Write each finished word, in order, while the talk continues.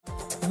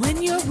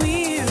when you're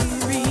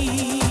weary,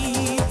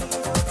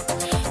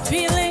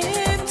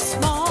 feeling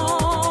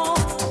small.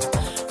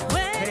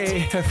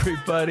 Hey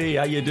everybody,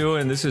 how you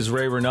doing? This is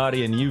Ray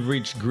Renati, and you've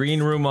reached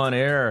Green Room on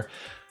Air.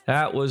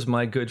 That was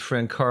my good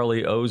friend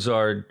Carly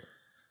Ozard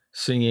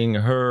singing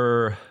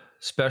her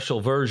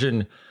special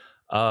version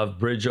of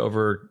Bridge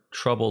Over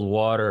Troubled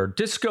Water,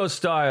 disco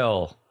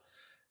style.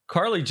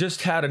 Carly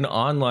just had an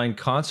online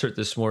concert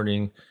this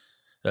morning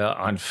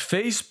on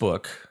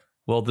Facebook.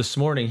 Well, this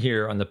morning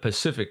here on the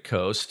Pacific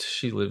Coast.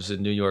 She lives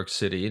in New York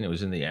City, and it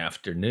was in the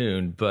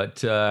afternoon. But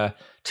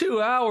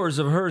 2 hours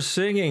of her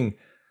singing.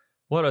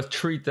 What a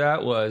treat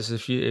that was.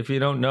 If you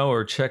don't know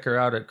her, check her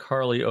out at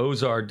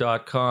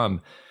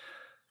carlyozard.com.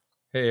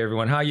 Hey,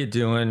 everyone. How you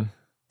doing?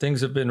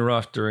 Things have been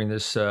rough during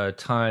this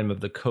time of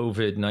the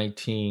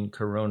COVID-19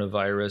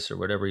 coronavirus, or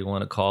whatever you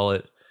want to call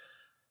it.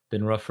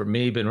 Been rough for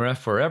me, been rough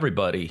for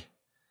everybody.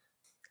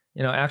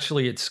 You know,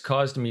 actually, it's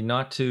caused me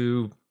not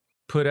to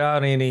put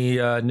out any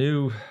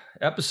new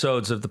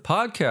episodes of the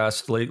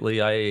podcast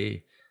lately.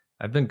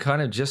 I've been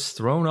kind of just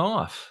thrown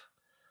off.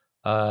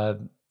 I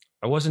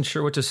wasn't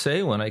sure what to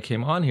say when I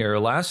came on here.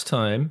 Last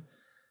time,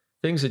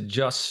 things had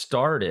just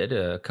started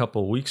a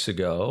couple weeks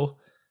ago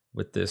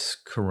with this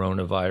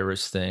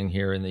coronavirus thing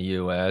here in the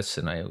U.S.,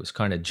 and I was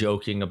kind of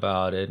joking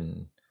about it,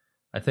 and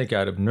I think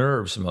out of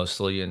nerves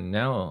mostly, and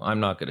now I'm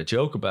not going to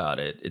joke about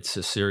it. It's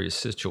a serious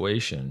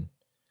situation.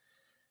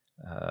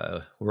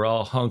 We're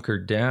all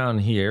hunkered down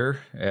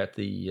here at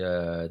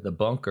the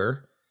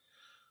bunker.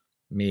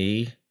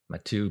 Me, my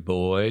two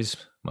boys,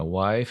 my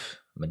wife,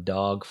 my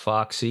dog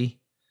Foxy,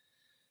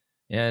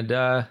 and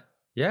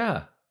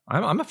yeah,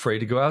 I'm afraid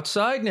to go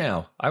outside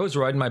now. I was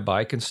riding my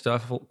bike and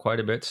stuff quite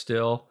a bit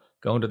still,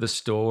 going to the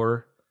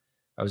store.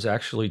 I was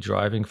actually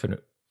driving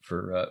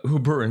for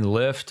Uber and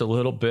Lyft a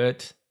little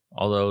bit,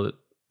 although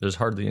there's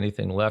hardly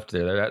anything left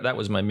there. That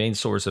was my main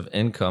source of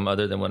income,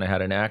 other than when I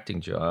had an acting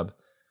job.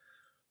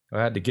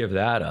 I had to give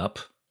that up.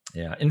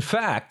 Yeah. In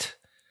fact,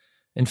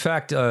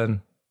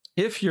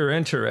 if you're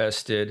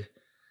interested,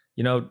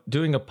 you know,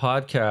 doing a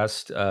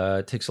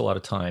podcast takes a lot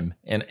of time,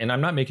 and I'm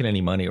not making any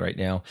money right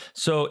now.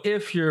 So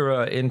if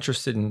you're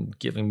interested in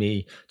giving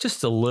me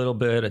just a little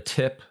bit, a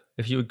tip,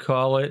 if you would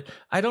call it,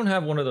 I don't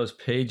have one of those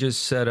pages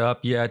set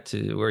up yet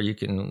where you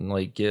can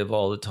like give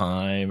all the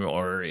time,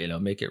 or, you know,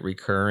 make it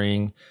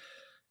recurring.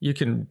 You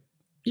can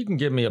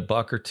give me $1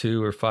 or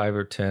 $2 or $5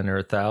 or $10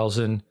 or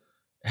 $1,000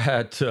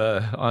 at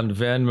on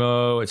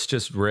Venmo. It's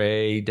just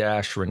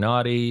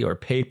Ray-Renati, or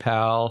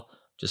PayPal.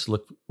 Just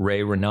look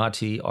Ray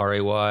Renati,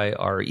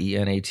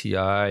 RayRenati,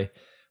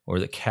 or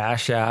the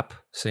Cash App,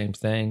 same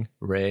thing,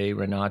 Ray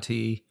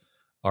Renati,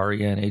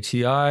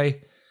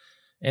 Renati.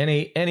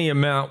 Any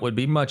amount would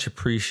be much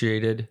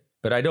appreciated,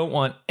 but I don't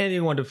want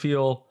anyone to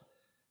feel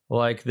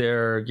like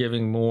they're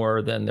giving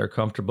more than they're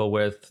comfortable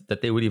with,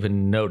 that they would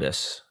even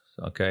notice.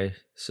 Okay,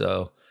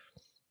 so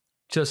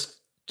just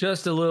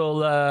a little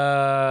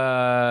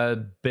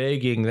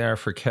begging there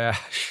for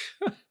cash.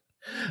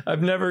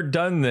 I've never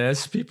done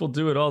this. People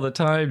do it all the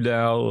time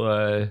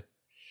now.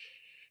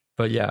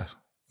 But yeah,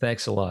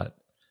 thanks a lot.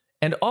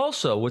 And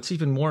also, what's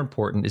even more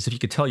important is if you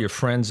could tell your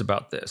friends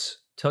about this.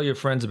 Tell your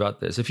friends about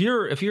this. If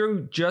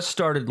you're just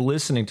started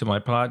listening to my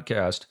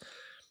podcast,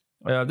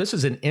 this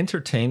is an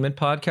entertainment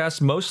podcast.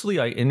 Mostly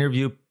I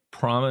interview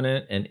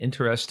prominent and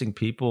interesting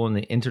people in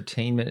the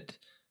entertainment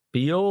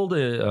field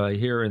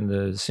here in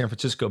the San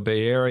Francisco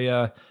Bay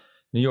Area,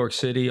 New York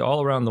City,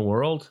 all around the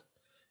world.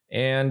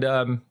 And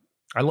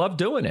I love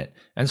doing it.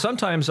 And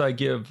sometimes I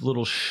give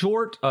little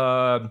short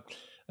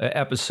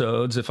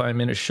episodes. If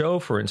I'm in a show,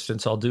 for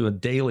instance, I'll do a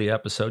daily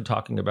episode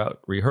talking about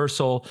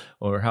rehearsal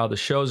or how the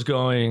show's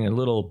going, and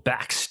little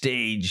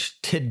backstage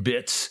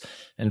tidbits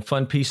and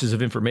fun pieces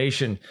of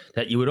information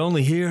that you would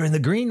only hear in the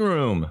green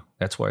room.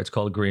 That's why it's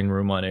called Green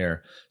Room on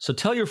Air. So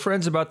tell your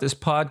friends about this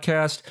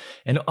podcast.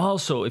 And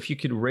also, if you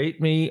could rate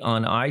me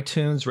on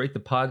iTunes, rate the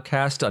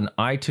podcast on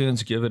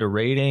iTunes, give it a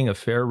rating, a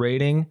fair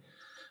rating.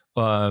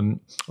 Or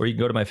you can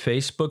go to my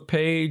Facebook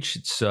page.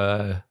 It's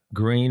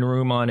Green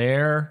Room on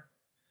Air.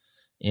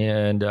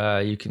 And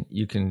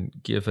you can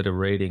give it a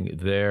rating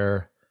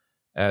there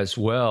as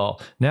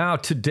well. Now,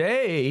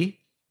 today,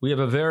 we have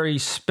a very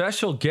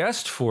special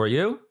guest for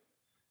you.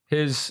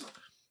 His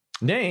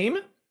name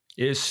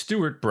is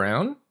Stuart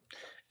Brown,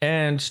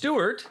 and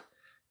Stuart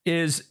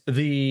is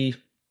the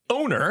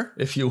owner,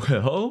 if you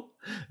will,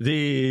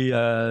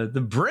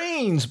 the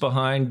brains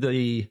behind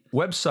the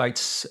website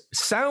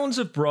Sounds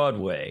of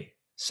Broadway.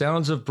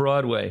 Sounds of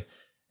Broadway.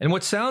 And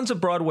what Sounds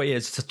of Broadway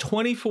is, it's a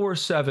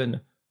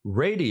 24/7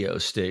 radio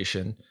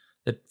station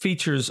that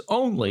features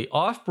only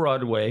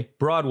off-Broadway,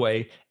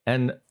 Broadway,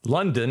 and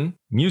London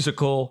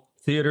musical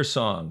theater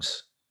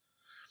songs.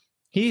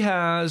 He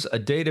has a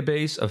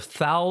database of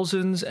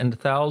thousands and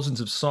thousands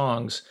of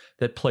songs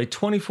that play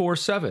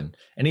 24/7.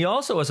 And he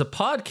also has a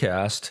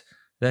podcast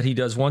that he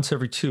does once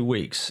every 2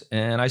 weeks.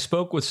 And I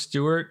spoke with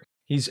Stuart.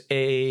 He's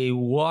a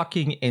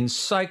walking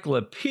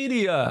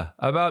encyclopedia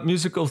about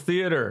musical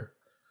theater.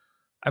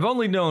 I've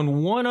only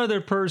known one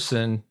other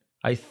person,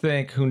 I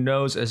think, who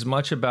knows as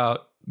much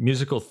about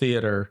musical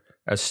theater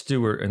as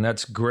Stewart, and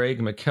that's Greg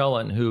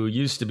McKellen, who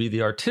used to be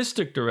the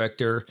artistic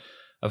director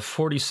of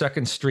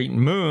 42nd Street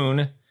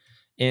Moon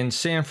in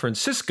San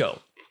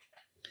Francisco.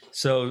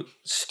 So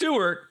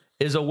Stewart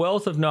is a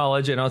wealth of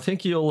knowledge, and I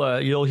think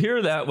you'll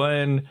hear that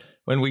when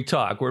we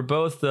talk. We're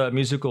both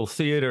musical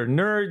theater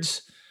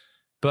nerds,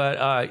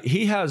 but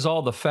he has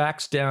all the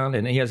facts down,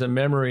 and he has a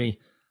memory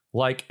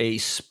like a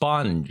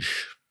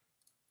sponge.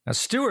 Now,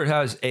 Stewart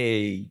has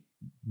a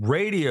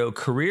radio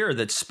career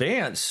that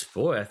spans,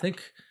 I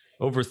think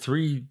over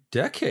 3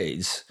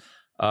 decades.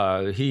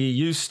 He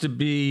used to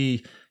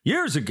be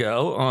years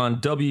ago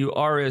on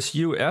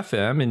WRSU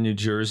FM in New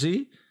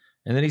Jersey,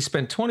 and then he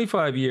spent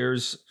 25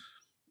 years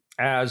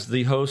as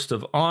the host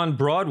of On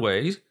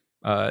Broadway.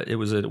 It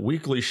was a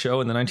weekly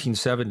show in the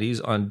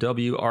 1970s on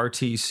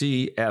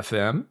WRTC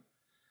FM.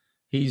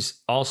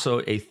 He's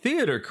also a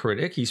theater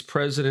critic. He's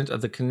president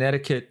of the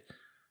Connecticut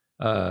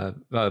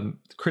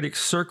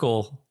Critics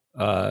Circle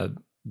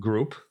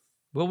group.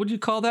 What would you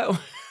call that?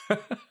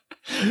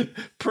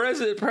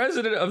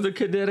 President of the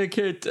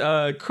Connecticut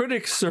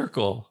Critics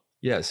Circle.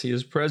 Yes, he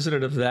is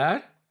president of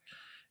that.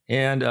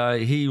 And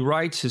he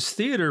writes his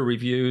theater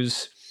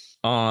reviews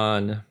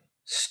on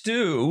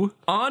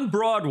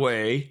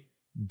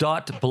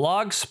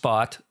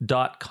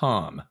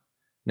StewOnBroadway.blogspot.com.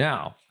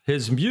 Now,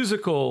 his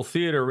musical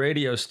theater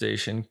radio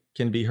station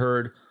can be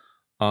heard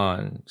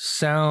on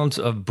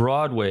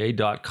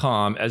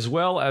soundsofbroadway.com, as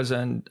well as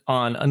on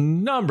a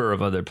number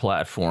of other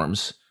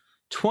platforms,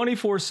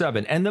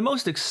 24/7. And the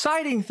most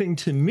exciting thing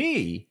to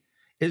me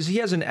is he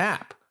has an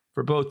app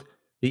for both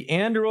the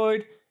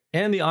Android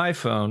and the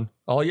iPhone.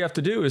 All you have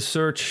to do is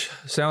search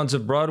Sounds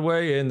of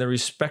Broadway in the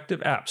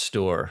respective app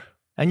store,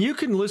 and you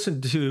can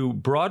listen to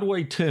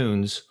Broadway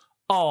tunes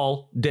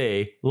all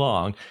day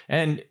long.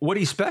 And what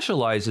he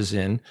specializes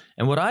in,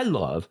 and what I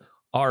love,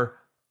 are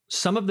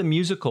some of the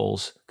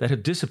musicals that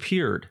have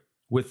disappeared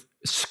with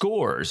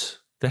scores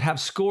that have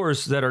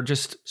scores that are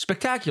just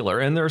spectacular.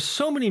 And there are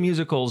so many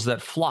musicals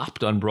that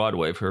flopped on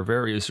Broadway for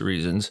various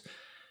reasons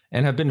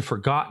and have been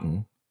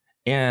forgotten.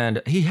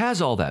 And he has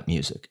all that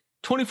music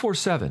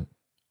 24/7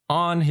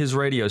 on his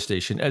radio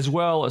station, as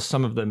well as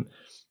some of the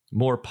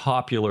more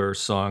popular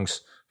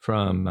songs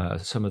from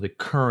some of the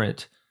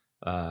current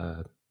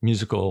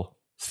musical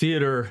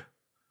theater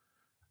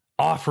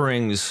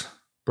offerings,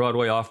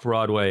 Broadway,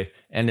 off-Broadway,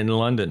 and in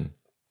London.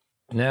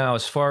 Now,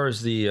 as far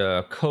as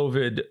the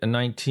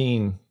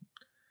COVID-19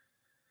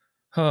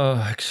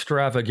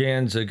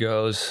 extravaganza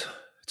goes,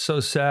 it's so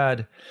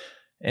sad.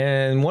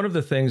 And one of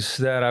the things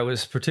that I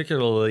was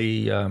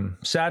particularly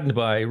saddened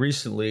by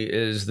recently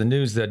is the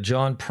news that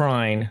John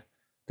Prine,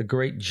 the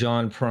great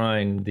John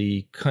Prine,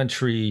 the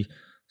country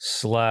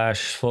 /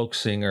 folk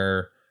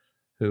singer,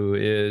 who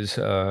is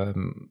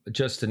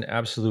just an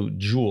absolute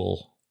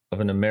jewel of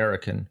an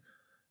American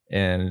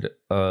and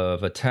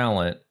of a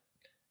talent,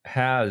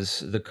 has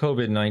the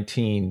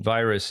COVID-19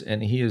 virus,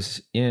 and he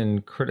is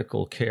in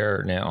critical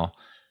care now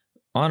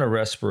on a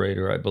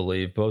respirator, I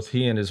believe. Both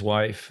he and his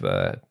wife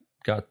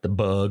got the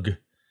bug,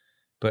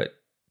 but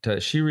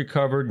she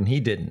recovered and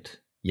he didn't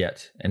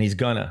yet, and he's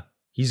going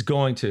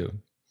to.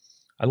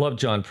 I love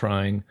John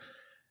Prine.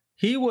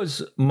 He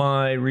was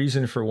my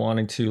reason for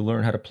wanting to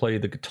learn how to play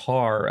the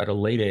guitar at a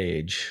late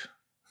age.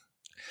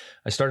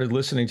 I started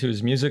listening to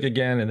his music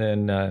again, and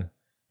then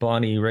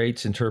Bonnie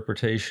Raitt's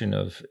interpretation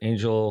of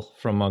Angel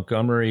from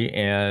Montgomery,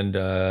 and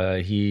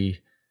he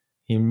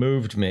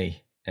moved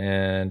me,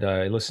 and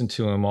I listened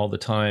to him all the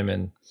time.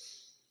 And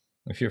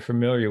if you're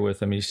familiar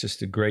with him, he's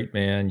just a great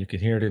man. You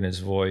can hear it in his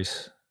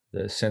voice,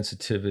 the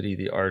sensitivity,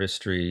 the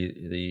artistry,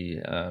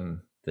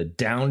 the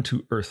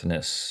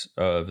down-to-earthness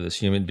of this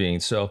human being.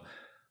 So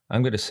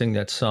I'm going to sing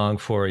that song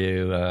for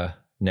you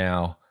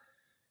now.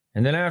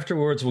 And then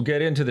afterwards, we'll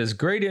get into this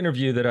great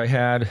interview that I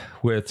had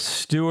with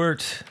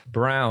Stewart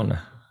Brown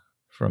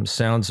from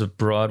Sounds of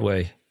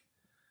Broadway.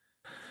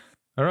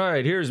 All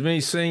right, here's me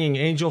singing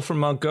Angel from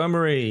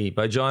Montgomery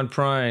by John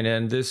Prine,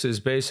 and this is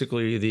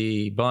basically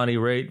the Bonnie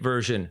Raitt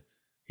version.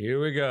 Here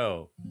we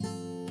go.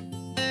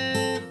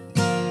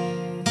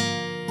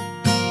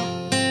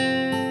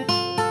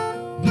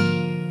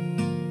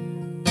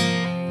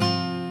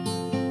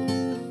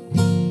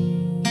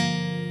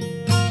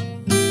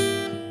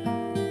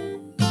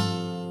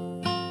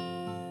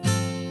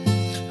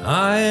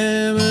 I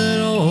am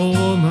an old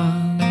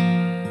woman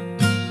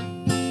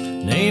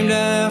named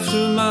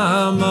after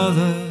my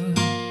mother.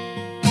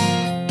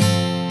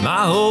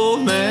 My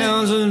old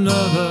man's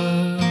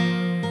another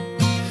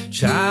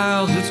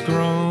child that's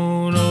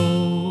grown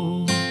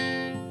old.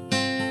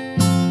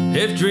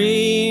 If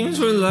dreams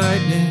were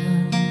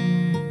lightning,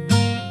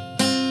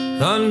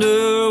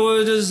 thunder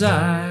was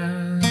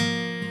desire,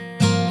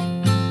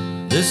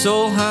 this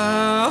old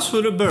house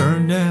would have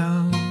burned down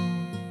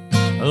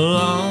a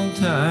long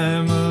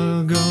time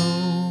ago.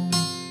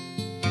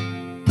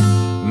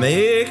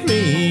 Make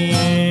me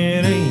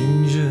an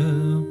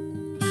angel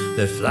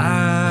that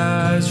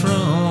flies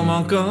from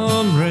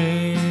Montgomery.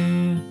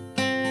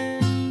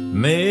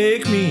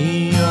 Make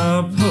me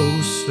a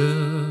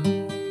poster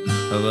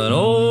of an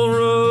old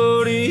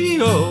rodeo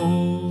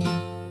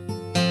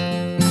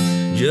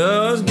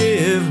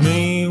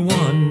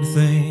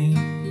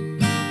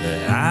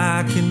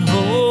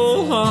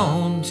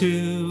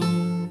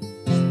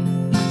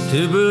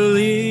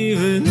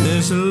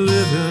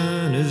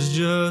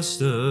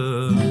just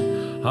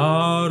a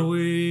hard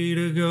way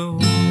to go.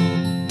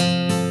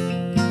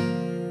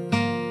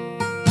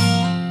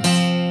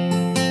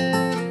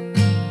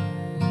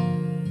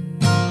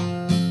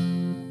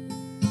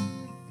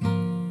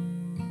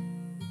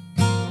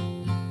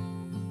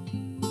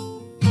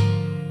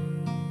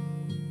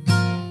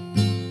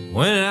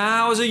 When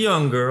I was a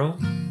young girl,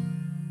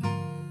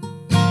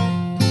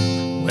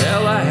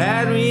 well, I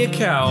had me a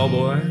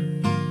cowboy.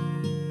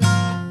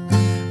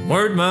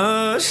 Weren't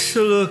much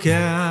to look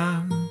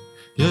at,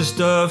 just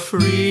a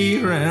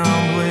free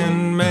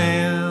rambling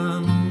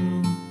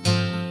man.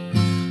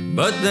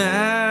 But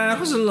that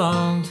was a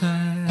long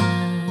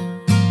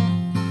time,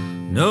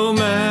 no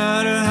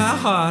matter how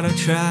hard I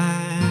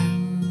tried.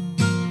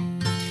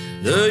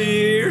 The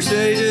years,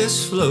 they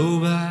just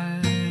flow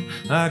by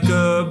like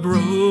a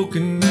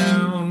broken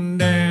down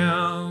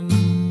dam.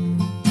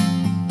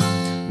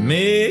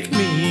 Make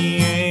me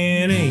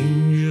an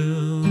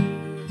angel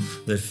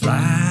that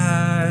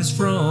flies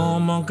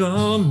from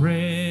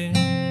Montgomery.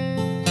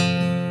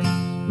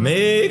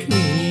 Make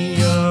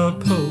me a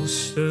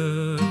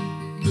poster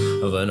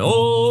of an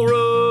old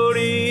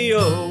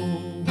rodeo.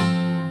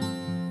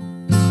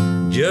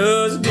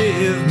 Just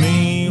give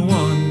me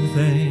one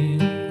thing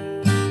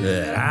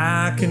that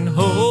I can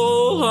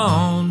hold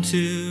on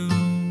to.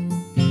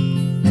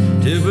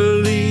 To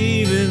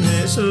believe in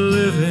this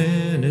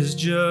living is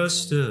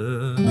just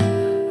a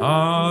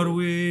hard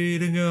way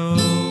to go.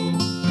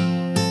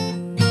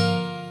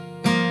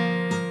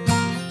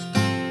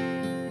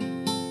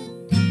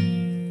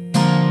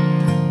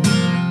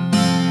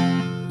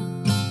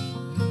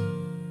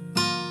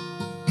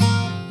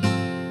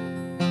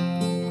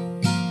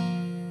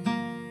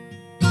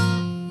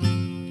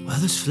 Well,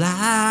 there's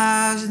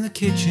flies in the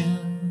kitchen.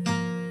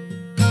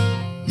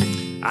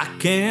 I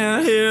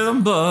can't hear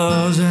them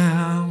buzz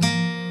out.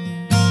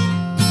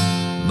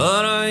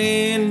 But I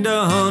ain't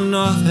done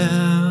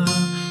nothing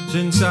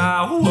since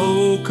I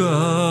woke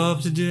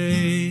up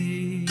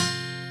today.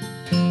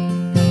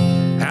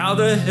 How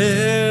the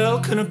hell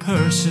can a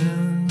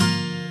person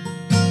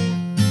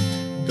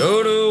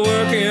go to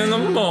work in the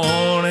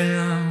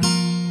morning,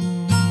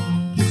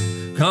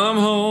 come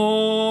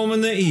home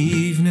in the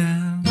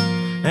evening,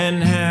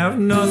 and have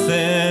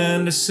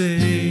nothing to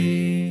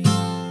say?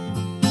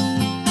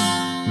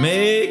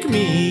 Make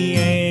me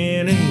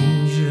an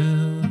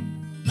angel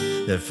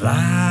that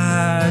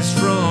flies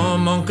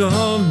from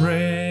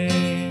Montgomery.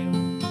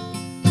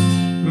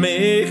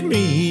 Make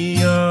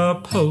me a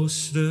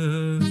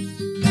poster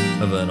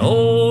of an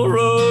old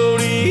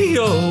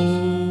rodeo.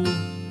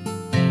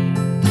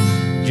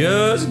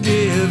 Just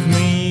give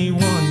me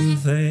one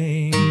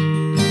thing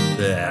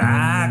that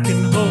I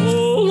can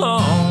hold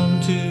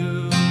on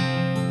to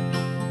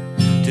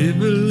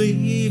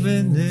believe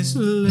in this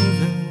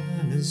living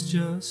is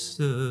just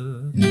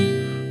a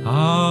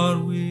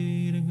hard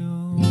way to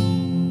go.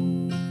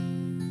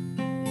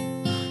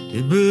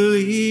 To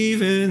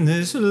believe in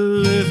this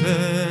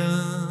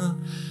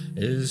living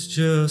is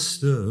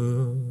just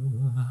a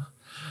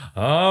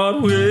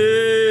hard way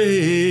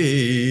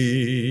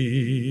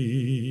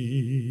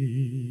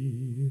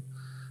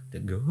to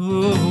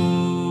go.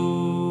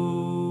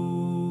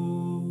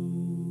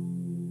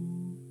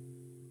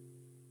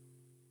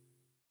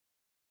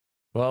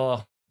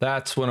 Well,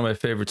 that's one of my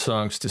favorite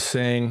songs to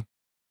sing.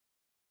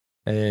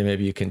 And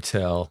maybe you can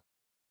tell.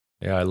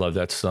 Yeah, I love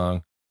that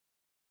song.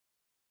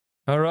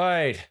 All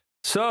right.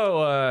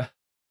 So,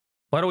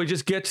 why don't we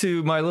just get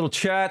to my little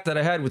chat that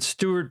I had with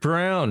Stuart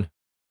Brown?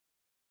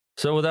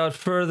 So, without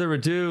further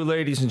ado,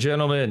 ladies and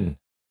gentlemen,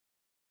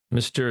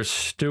 Mr.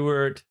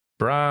 Stuart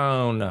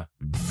Brown.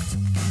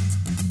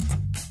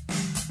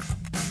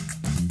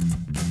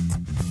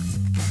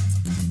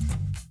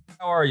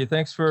 How are you?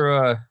 Thanks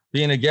for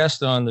being a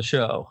guest on the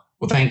show.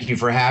 Well, thank you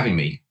for having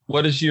me.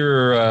 What is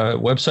your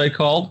website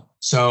called?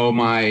 So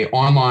my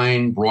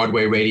online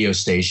Broadway radio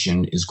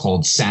station is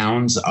called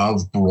Sounds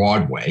of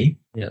Broadway.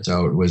 Yes.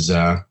 So it was,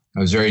 I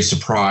was very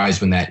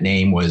surprised when that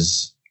name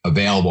was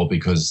available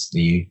because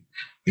the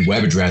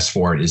web address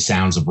for it is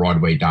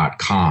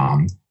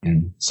soundsofbroadway.com.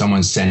 And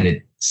someone said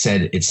it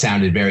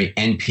sounded very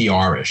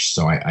NPR-ish.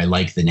 So I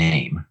like the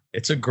name.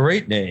 It's a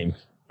great name.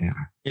 Yeah.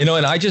 You know,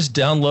 and I just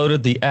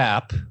downloaded the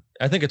app.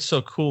 I think it's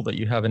so cool that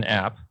you have an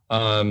app.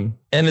 And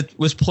it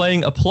was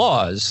playing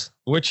Applause,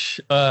 which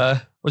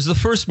was the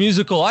first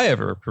musical I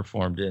ever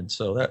performed in.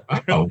 So that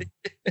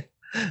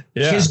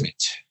yeah.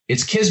 Kismet.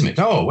 It's Kismet.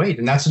 Oh, wait,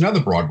 and that's another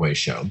Broadway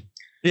show.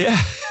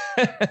 Yeah.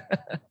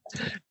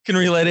 Can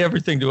relate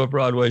everything to a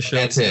Broadway show.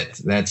 That's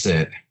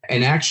it.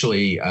 And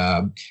actually,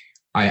 I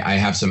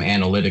have some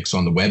analytics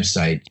on the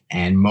website,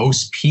 and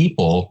most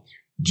people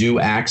do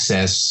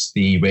access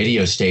the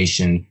radio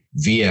station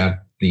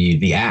via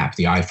the app,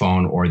 the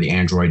iPhone or the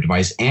Android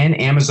device, and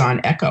Amazon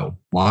Echo.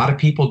 A lot of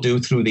people do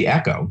through the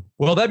Echo.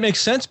 Well, that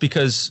makes sense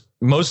because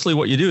mostly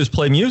what you do is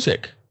play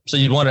music. So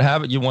you'd want to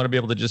have it. You want to be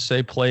able to just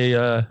say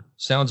play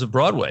Sounds of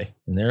Broadway,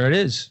 and there it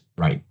is.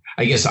 Right.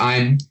 I guess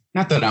I'm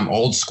not that I'm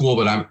old school,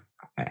 but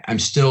I'm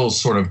still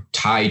sort of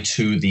tied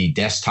to the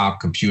desktop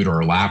computer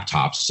or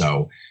laptop.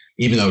 So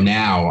even though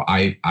now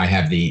I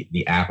have the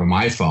app on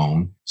my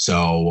phone.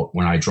 So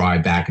when I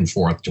drive back and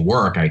forth to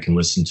work, I can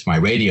listen to my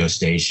radio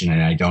station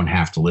and I don't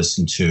have to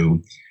listen to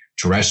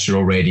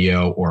terrestrial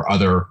radio or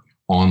other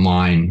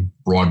online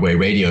Broadway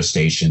radio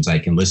stations. I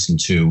can listen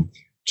to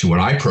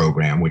what I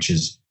program, which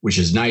is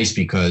nice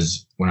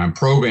because when I'm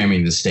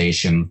programming the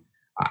station,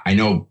 I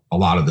know a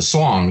lot of the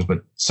songs,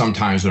 but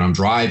sometimes when I'm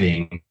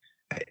driving,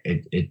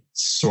 it's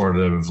sort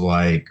of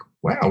like,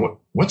 wow,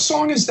 what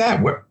song is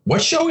that?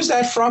 What show is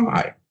that from?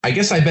 I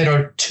guess I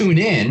better tune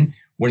in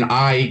when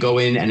I go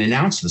in and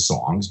announce the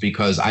songs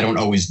because I don't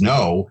always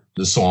know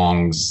the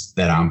songs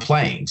that I'm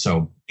playing.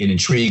 So it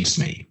intrigues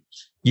me.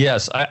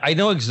 Yes, I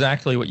know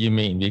exactly what you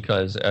mean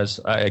because as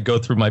I go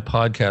through my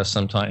podcast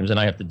sometimes and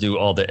I have to do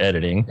all the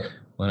editing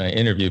when I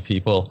interview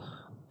people,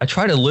 I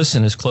try to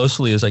listen as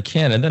closely as I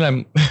can. And then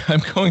I'm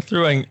going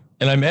through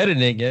and I'm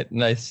editing it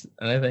and I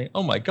think,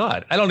 oh my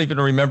God, I don't even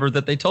remember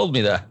that they told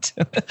me that.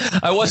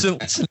 I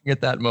wasn't listening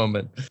at that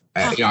moment.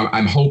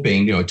 I'm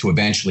hoping, to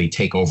eventually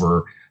take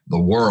over the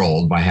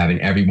world by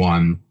having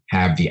everyone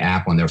have the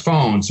app on their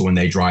phone. So when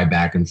they drive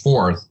back and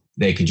forth,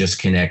 they can just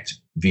connect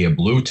via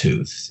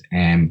Bluetooth.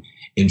 And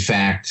in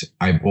fact,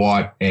 I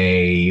bought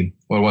it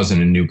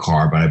wasn't a new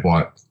car, but I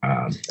bought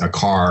a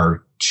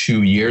car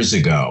 2 years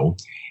ago.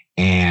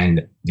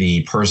 And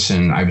the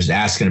person I was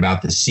asking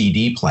about the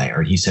CD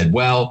player, he said,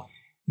 well,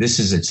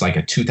 it's like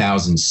a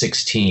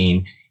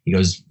 2016. He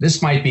goes,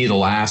 this might be the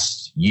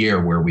last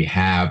year where we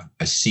have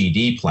a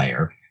CD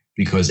player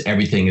because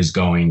everything is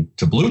going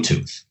to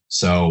Bluetooth.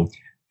 So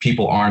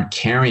people aren't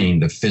carrying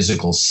the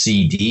physical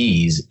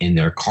CDs in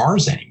their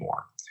cars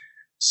anymore.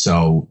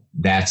 So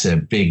that's a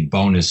big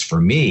bonus for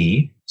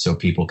me. So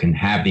people can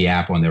have the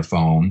app on their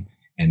phone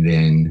and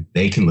then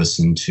they can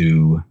listen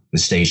to the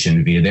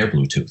station via their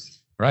Bluetooth.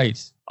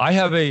 Right. I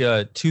have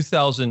a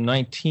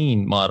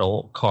 2019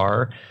 model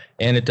car,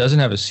 and it doesn't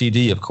have a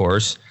CD, of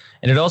course.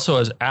 And it also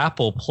has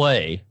Apple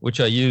Play,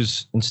 which I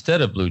use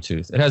instead of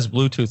Bluetooth. It has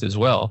Bluetooth as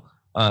well.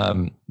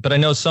 But I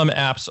know some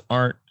apps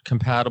aren't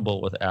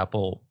compatible with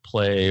Apple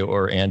Play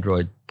or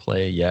Android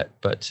Play yet,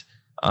 but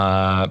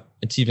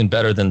it's even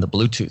better than the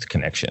Bluetooth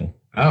connection.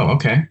 Oh,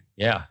 okay.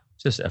 Yeah,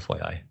 just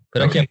FYI.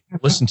 But okay. I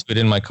can't listen to it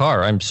in my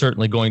car. I'm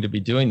certainly going to be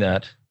doing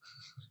that.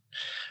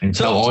 And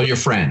tell all your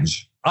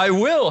friends. I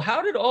will.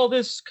 How did all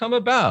this come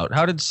about?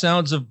 How did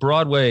Sounds of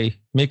Broadway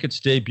make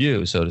its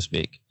debut, so to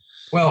speak?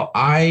 Well,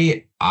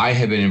 I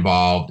have been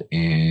involved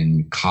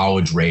in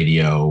college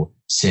radio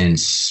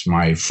since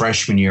my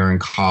freshman year in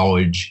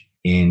college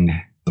in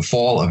the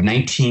fall of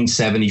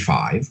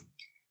 1975.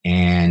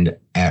 And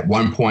at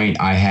one point,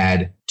 I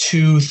had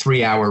 2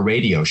 3-hour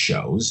radio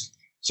shows.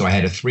 So I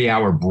had a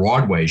 3-hour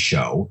Broadway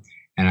show,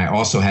 and I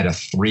also had a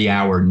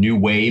 3-hour new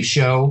wave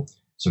show.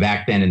 So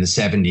back then in the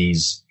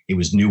 70s, it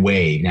was new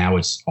wave. Now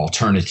it's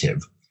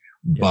alternative.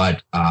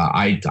 But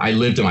I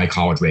lived in my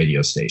college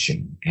radio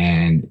station.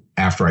 And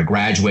after I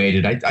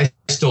graduated, I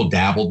still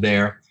dabbled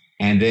there.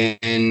 And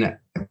then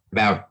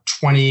about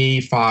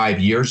 25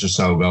 years or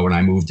so ago, when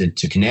I moved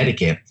into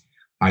Connecticut,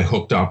 I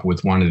hooked up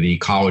with one of the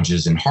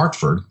colleges in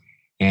Hartford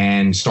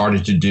and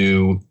started to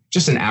do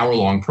just an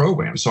hour-long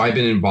program. So I've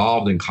been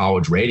involved in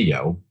college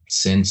radio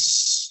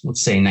since,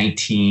 let's say,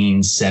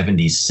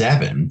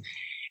 1977.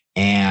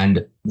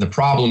 And the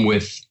problem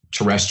with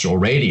terrestrial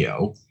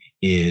radio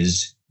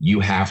is you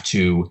have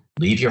to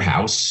leave your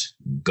house,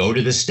 go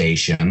to the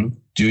station,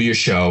 do your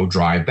show,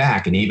 drive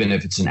back. And even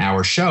if it's an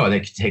hour show,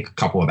 they can take a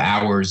couple of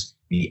hours.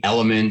 The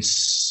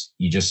elements,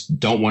 you just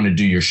don't want to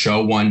do your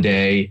show one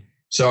day.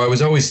 So I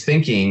was always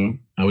thinking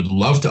I would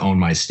love to own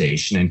my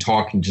station, and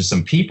talking to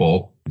some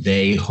people,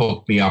 they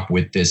hooked me up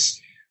with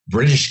this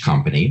British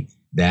company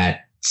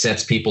that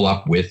sets people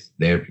up with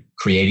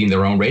creating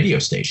their own radio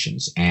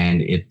stations.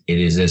 And it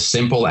is as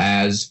simple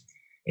as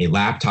a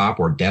laptop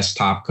or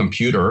desktop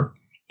computer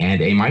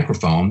and a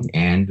microphone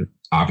and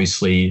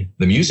obviously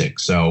the music.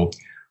 So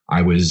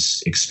I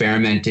was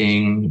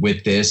experimenting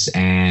with this,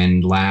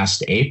 and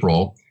last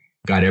April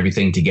got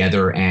everything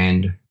together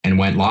and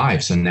went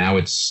live. So now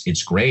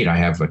it's great. I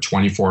have a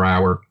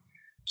 24-hour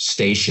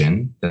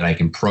station that I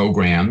can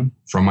program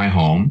from my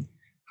home.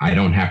 I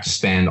don't have to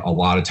spend a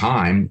lot of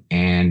time,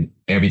 and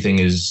everything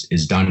is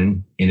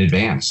done in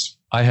advance.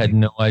 I had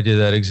no idea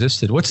that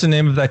existed. What's the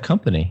name of that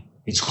company?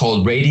 It's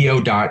called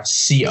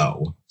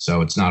radio.co.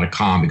 So it's not a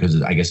com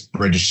because I guess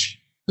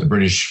the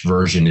British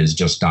version is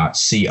just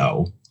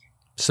 .co.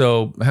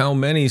 So how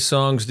many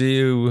songs do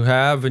you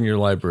have in your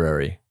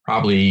library?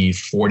 Probably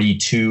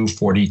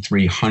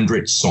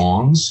 4,300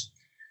 songs.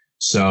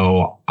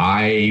 So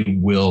I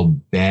will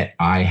bet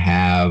I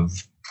have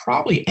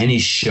probably any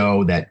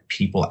show that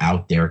people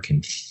out there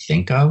can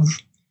think of.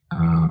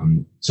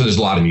 So there's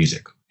a lot of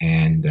music.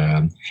 And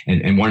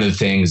one of the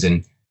things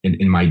in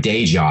my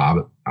day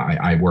job,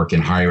 I work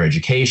in higher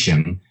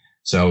education.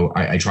 So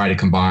I try to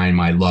combine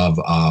my love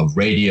of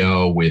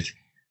radio with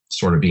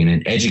sort of being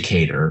an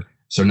educator.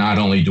 So not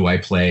only do I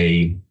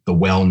play the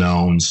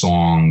well-known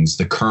songs,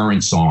 the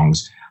current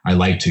songs, I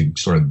like to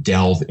sort of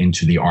delve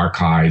into the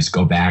archives,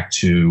 go back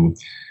to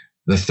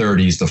the the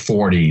 30s, the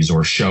 40s,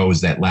 or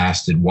shows that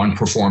lasted one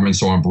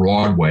performance on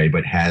Broadway,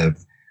 but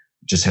has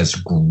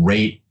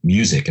great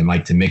music and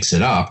like to mix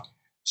it up.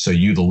 So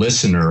you, the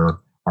listener,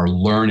 are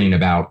learning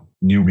about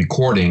new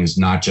recordings,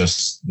 not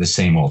just the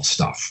same old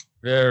stuff.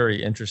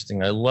 Very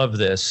interesting. I love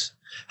this.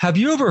 Have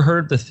you ever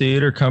heard the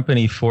theater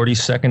company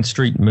 42nd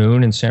Street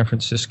Moon in San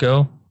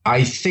Francisco?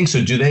 I think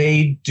so. Do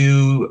they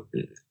do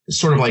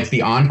sort of like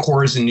the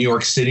encores in New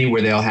York City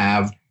where they'll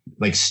have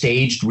like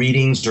staged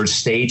readings or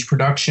stage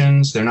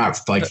productions? They're not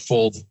like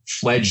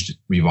full-fledged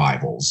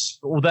revivals.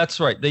 Well, that's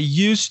right. They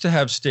used to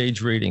have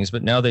stage readings,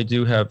 but now they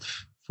do have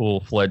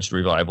full-fledged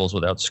revivals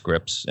without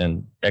scripts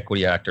and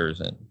equity actors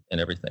and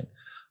everything.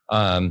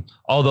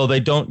 Although they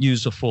don't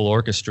use a full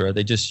orchestra.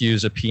 They just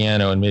use a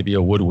piano and maybe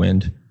a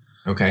woodwind.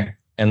 Okay.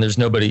 And there's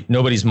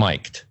nobody's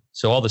mic'd.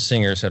 So all the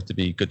singers have to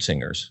be good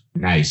singers.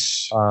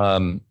 Nice.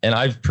 And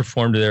I've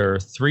performed there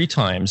 3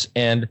 times.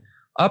 And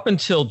up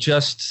until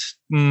just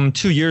 2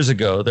 years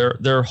ago,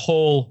 their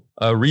whole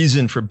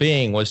reason for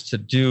being was to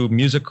do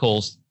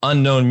musicals,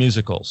 unknown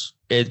musicals.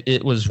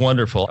 It was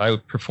wonderful. I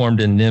performed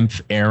in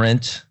Nymph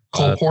Errant.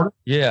 Cole Porter?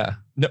 Yeah.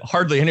 No,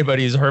 hardly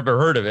anybody's ever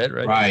heard of it,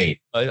 right?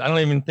 Right. I don't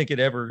even think it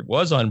ever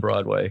was on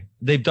Broadway.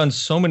 They've done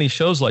so many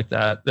shows like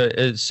that.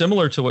 It's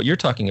similar to what you're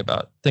talking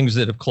about, things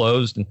that have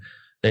closed, and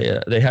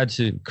they had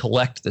to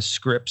collect the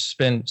scripts,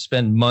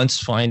 spend months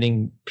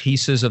finding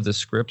pieces of the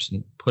scripts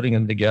and putting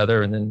them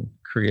together, and then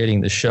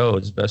creating the show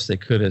as best they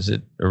could as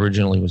it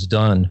originally was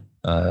done.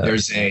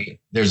 There's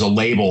a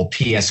label,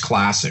 PS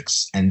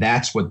Classics, and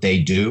that's what they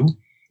do.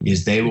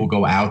 Is they will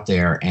go out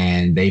there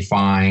and they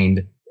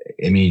find.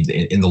 I mean,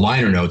 in the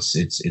liner notes,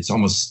 it's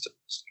almost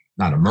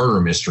not a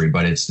murder mystery,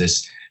 but it's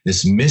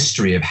this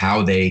mystery of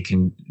how they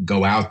can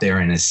go out there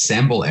and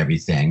assemble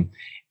everything.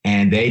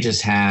 And they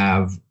just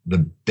have the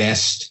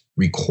best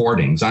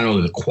recordings, not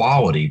only the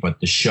quality, but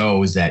the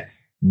shows that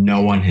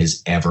no one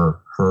has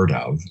ever heard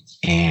of.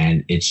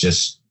 And it's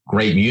just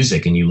great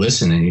music. And you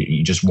listen and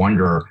you just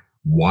wonder,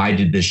 why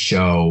did this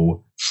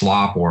show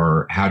flop,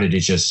 or how did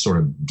it just sort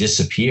of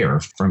disappear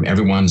from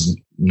everyone's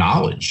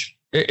knowledge?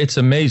 It's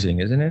amazing,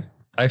 isn't it?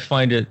 I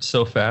find it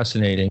so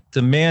fascinating.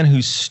 The man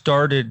who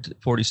started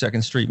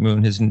 42nd Street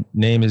Moon, his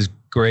name is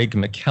Greg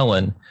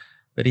McKellen,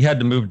 but he had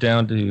to move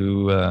down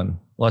to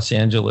Los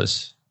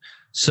Angeles.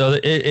 So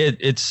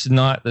it's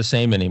not the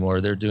same anymore.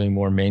 They're doing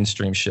more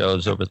mainstream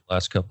shows over the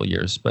last couple of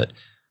years. But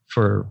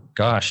for,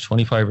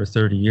 25 or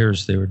 30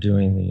 years, they were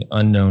doing the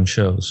unknown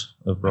shows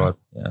of Broadway.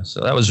 Yeah,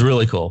 so that was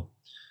really cool.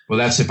 Well,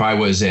 that's if I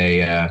was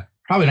I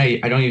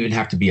don't even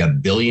have to be a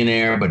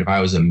billionaire, but if I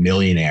was a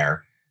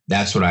millionaire,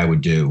 that's what I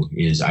would do.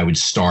 Is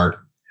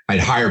I'd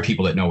hire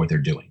people that know what they're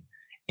doing,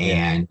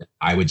 and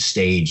I would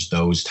stage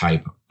those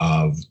type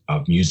of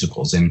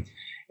musicals. And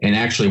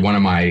actually, one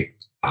of my,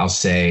 I'll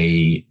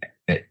say,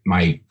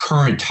 my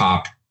current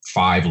top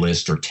 5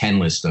 list or 10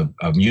 list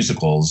of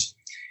musicals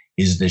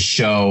is the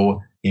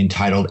show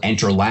entitled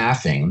Enter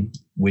Laughing,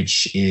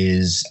 which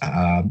is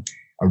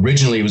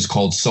originally it was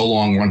called So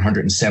Long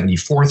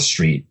 174th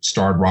Street,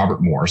 starred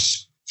Robert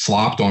Morse,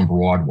 flopped on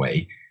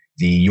Broadway.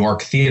 The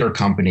York Theater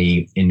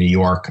Company in New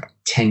York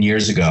 10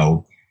 years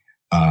ago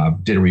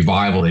did a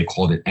revival. They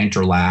called it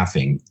Enter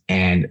Laughing,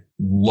 and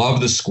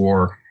loved the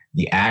score,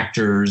 the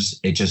actors.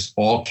 It just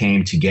all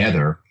came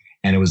together.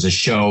 And it was a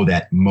show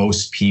that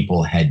most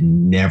people had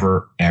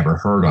never, ever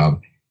heard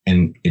of.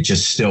 And it's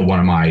just still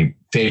one of my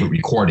favorite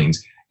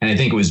recordings. And I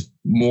think it was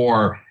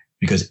more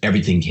because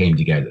everything came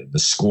together. The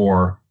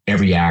score,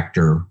 every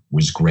actor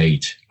was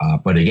great.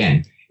 But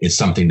again, it's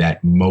something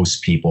that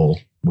most people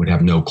would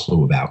have no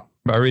clue about.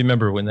 I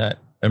remember when that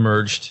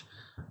emerged,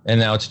 and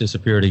now it's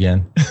disappeared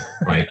again.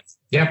 Right.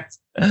 Yep.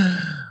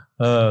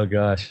 Oh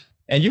gosh.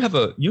 And you have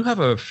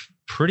a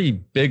pretty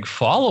big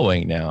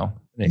following now.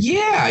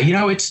 Yeah,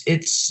 it's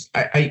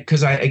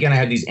because I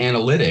have these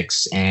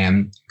analytics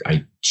and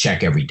I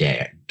check every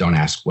day. Don't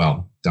ask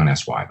why,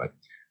 but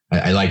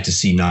I like to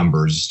see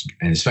numbers,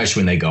 and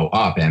especially when they go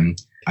up.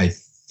 And I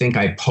think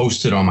I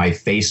posted on my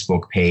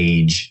Facebook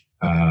page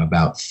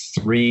about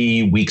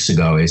 3 weeks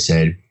ago. I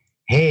said,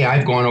 hey,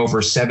 I've gone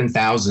over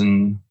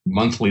 7,000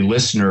 monthly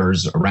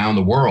listeners around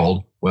the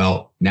world.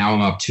 Well, now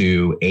I'm up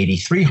to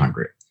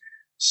 8,300.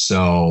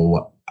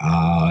 So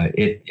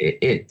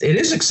it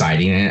is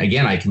exciting. And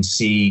again, I can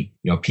see,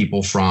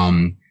 people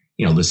from,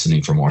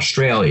 listening from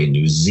Australia,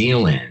 New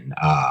Zealand,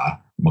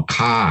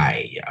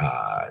 Mackay,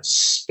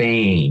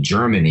 Spain,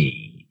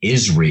 Germany,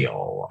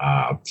 Israel.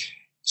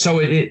 So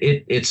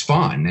it's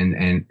fun.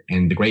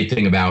 And the great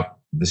thing about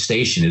the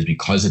station is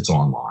because it's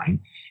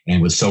online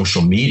and with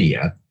social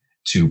media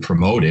to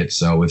promote it.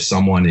 So if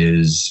someone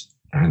is,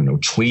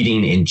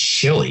 tweeting in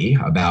Chile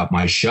about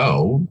my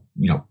show,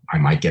 I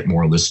might get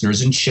more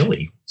listeners in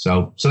Chile.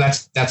 So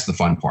that's the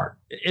fun part.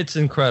 It's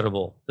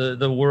incredible.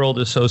 The world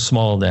is so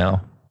small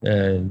now,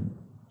 and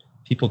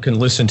people can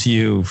listen to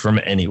you from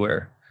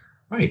anywhere.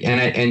 Right.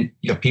 And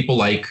people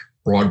like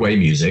Broadway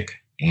music,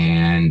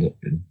 and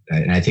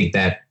I think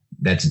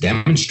that's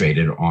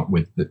demonstrated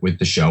with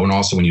the show. And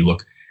also when you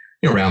look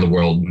around the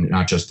world,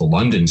 not just the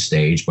London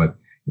stage, but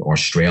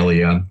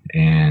Australia,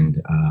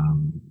 and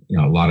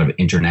a lot of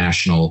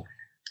international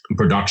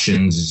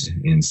productions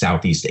in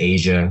Southeast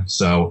Asia.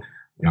 So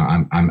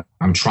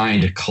I'm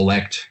trying to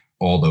collect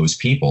all those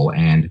people,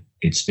 and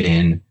it's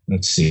been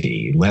it's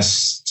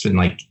been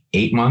like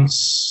 8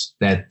 months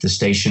that the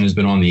station has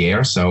been on the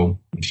air. So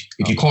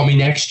if you call me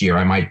next year,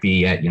 I might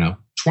be at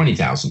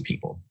 20,000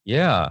 people.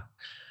 Yeah.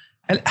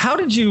 And how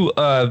did you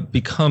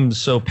become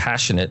so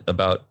passionate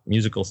about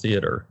musical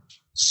theater?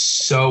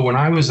 So when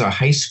I was a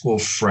high school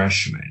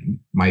freshman,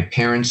 my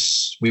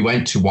parents, we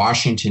went to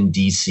Washington,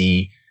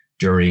 D.C.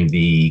 during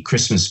the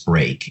Christmas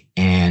break.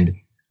 And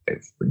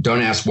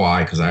don't ask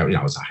why, because I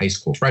was a high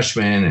school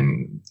freshman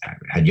and I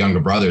had younger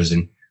brothers.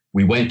 And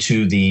we went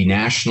to the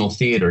National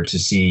Theater to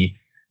see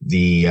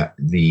the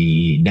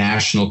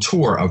national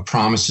tour of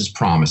Promises,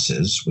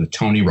 Promises with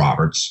Tony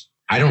Roberts.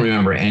 I don't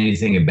remember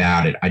anything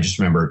about it. I just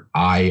remember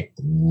I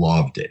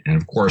loved it. And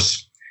of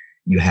course,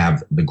 you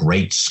have the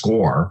great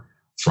score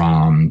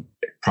from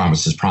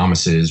Promises,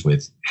 Promises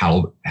with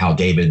Hal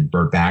David,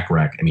 Burt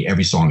Bacharach. I mean,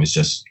 every song is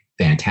just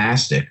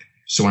fantastic.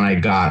 So when I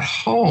got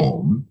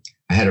home,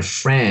 I had a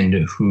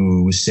friend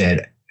who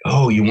said,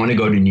 "Oh, you want to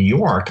go to New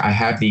York? I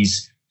have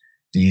these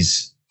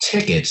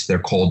tickets. They're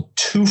called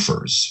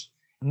twofers."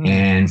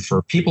 And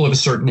for people of a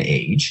certain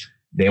age,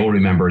 they will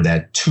remember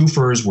that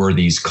twofers were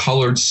these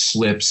colored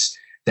slips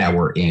that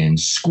were in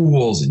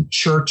schools and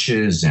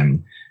churches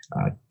and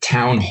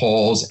town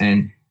halls.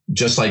 And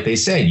just like they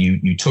said,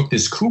 you took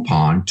this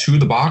coupon to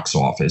the box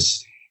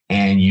office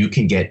and you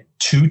can get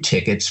 2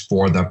 tickets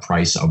for the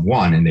price of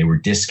 1, and they were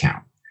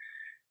discount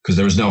because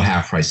there was no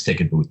half price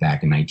ticket booth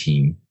back in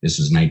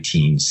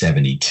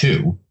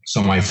 1972.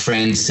 So my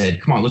friend said,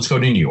 "Come on, let's go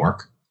to New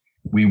York."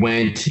 We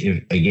went,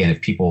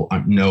 if people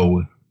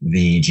know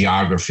the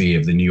geography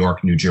of the New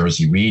York, New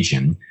Jersey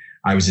region,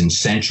 I was in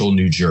central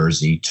New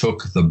Jersey,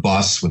 took the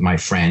bus with my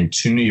friend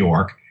to New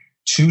York,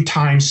 to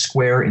Times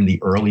Square in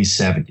the early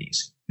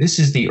 70s. This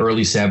is the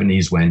early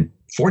 70s when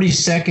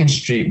 42nd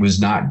Street was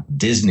not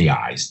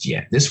Disneyized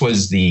yet. This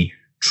was the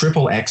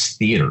XXX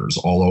theaters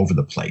all over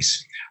the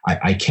place.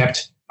 I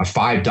kept a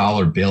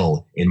 $5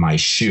 bill in my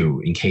shoe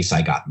in case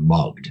I got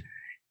mugged.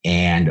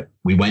 And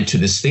we went to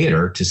this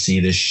theater to see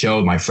this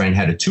show my friend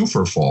had a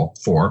twofer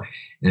for,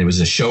 and it was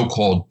a show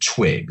called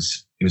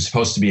Twigs. It was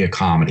supposed to be a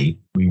comedy.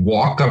 We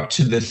walk up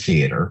to the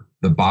theater.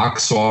 The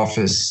box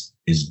office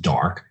is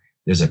dark.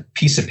 There's a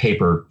piece of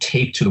paper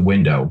taped to the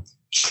window.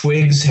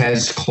 Twigs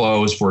has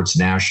closed for its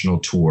national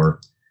tour.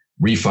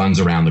 Refunds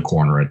around the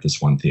corner at this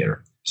one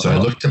theater. So I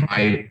looked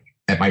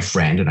at my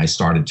friend and I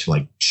started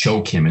to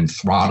choke him and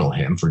throttle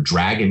him for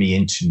dragging me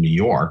into New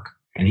York.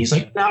 And he's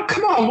like, "No,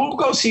 come on, we'll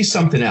go see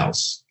something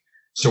else."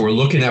 So we're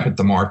looking up at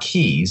the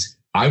marquees.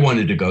 I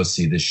wanted to go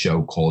see this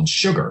show called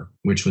Sugar,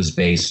 which was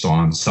based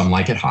on Some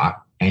Like It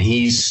Hot. And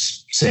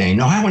he's saying,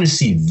 "No, I want to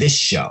see this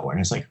show." And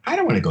I was like, "I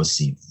don't want to go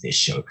see this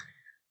show."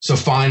 So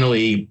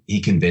finally, he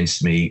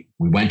convinced me.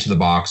 We went to the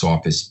box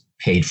office,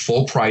 paid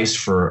full price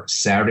for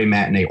Saturday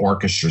matinee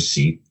orchestra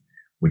seat,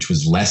 which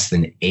was less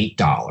than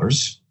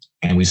 $8.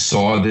 And we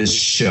saw this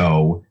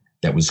show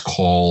that was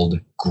called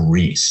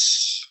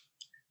Grease.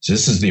 So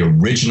this is the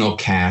original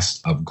cast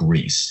of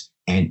Grease.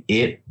 And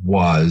it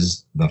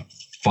was the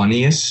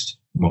funniest,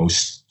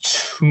 most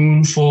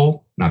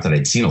tuneful, not that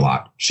I'd seen a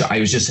lot. I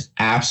was just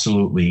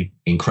absolutely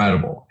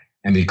incredible.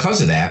 And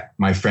because of that,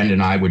 my friend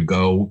and I would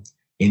go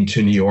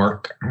into New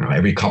York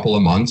every couple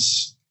of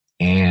months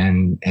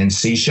and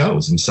see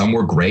shows. And some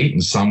were great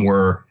and some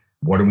were,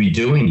 what are we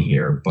doing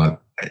here?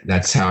 But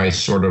that's how I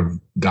sort of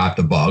got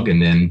the bug.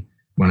 And then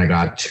when I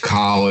got to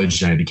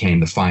college, I became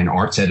the fine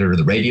arts editor of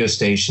the radio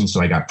station.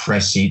 So I got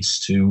press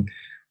seats to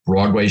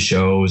Broadway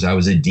shows. I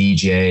was a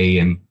DJ,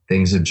 and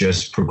things have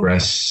just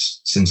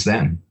progressed since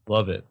then.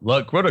 Love it.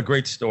 Look, what a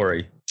great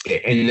story.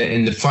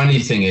 And the funny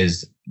thing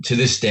is, to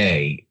this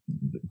day,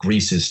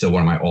 Grease is still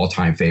one of my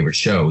all-time favorite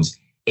shows.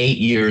 8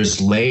 years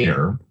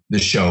later, the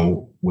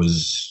show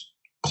was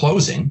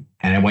closing,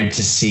 and I went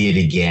to see it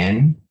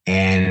again,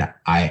 and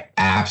I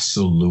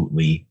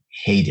absolutely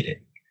hated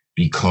it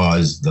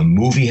because the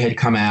movie had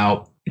come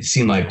out. It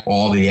seemed like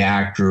all the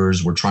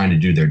actors were trying to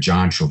do their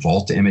John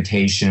Travolta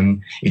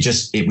imitation. It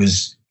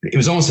was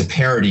almost a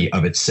parody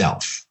of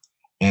itself.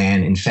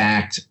 And in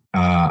fact,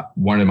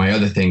 one of my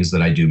other things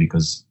that I do,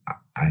 because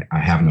I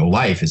have no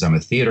life, is I'm a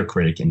theater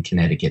critic in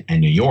Connecticut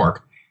and New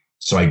York.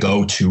 So I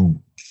go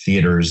to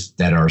theaters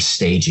that are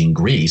staging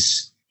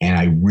Grease, and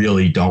I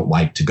really don't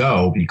like to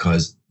go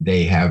because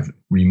they have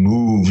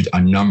removed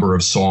a number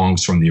of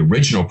songs from the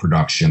original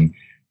production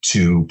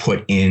to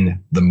put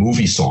in the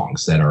movie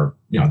songs that are,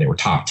 they were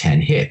top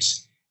 10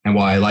 hits. And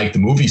while I like the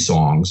movie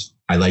songs,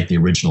 I like the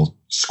original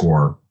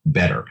score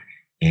better.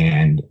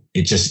 And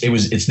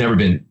it's never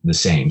been the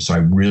same. So I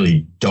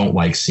really don't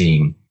like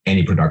seeing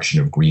any production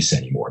of Grease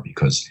anymore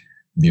because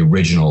the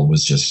original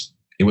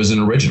it was an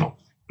original.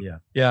 Yeah.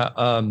 Yeah.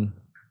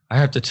 I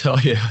have to tell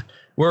you,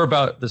 we're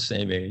about the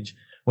same age.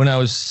 When I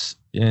was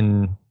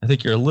I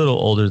think you're a little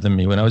older than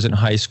me. When I was in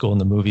high school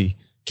and the movie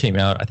came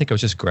out, I think I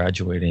was just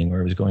graduating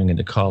or I was going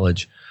into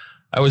college.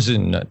 I was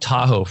in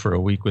Tahoe for a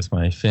week with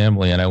my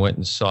family, and I went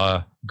and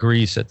saw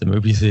Grease at the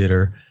movie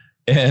theater,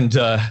 and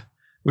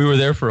we were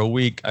there for a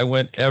week. I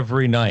went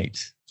every night.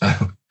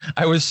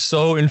 I was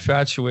so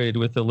infatuated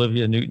with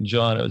Olivia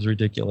Newton-John. It was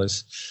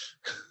ridiculous.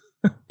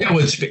 Yeah, well,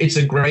 it's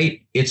a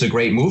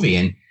great movie,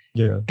 and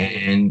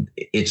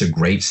it's a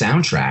great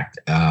soundtrack.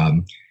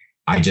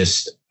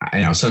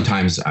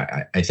 Sometimes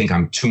I think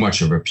I'm too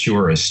much of a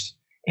purist,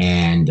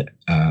 and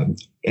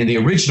the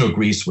original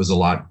Grease was a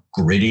lot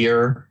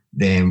grittier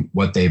than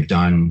what they've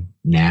done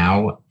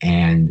now,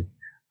 and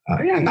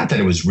not that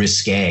it was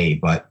risque,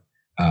 but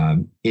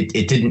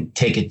it didn't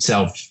take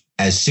itself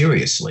as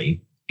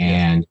seriously.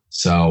 And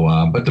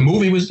so, but the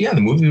movie was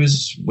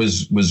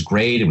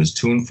great. It was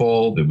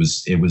tuneful.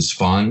 It was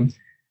fun,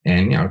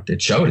 and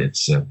it showed.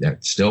 It's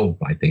still,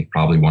 I think,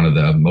 probably one of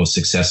the most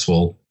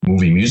successful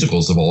movie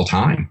musicals of all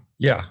time.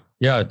 Yeah,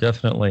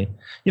 definitely.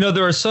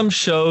 There are some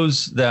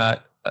shows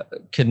that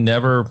can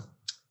never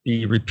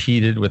be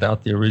repeated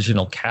without the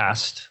original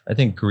cast. I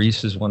think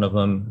Grease is one of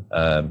them.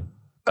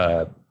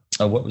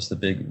 What was the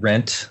big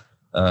Rent?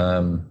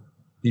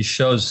 These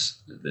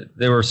shows,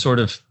 they were sort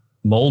of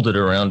molded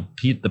around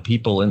the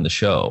people in the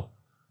show.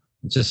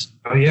 Just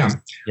yeah.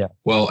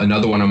 Well,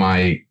 another one of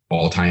my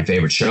all-time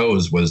favorite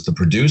shows was The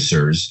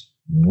Producers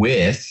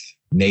with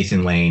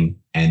Nathan Lane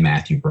and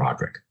Matthew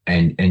Broderick.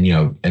 And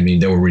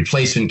there were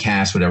replacement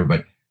casts, whatever,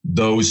 but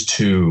those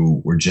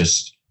two were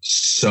just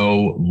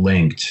so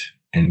linked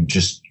and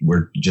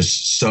were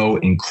just so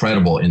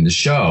incredible in the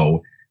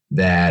show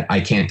that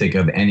I can't think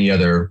of any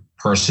other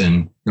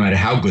person, no matter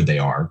how good they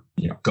are,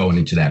 going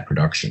into that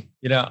production.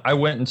 I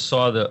went and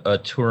saw the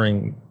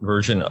touring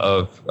version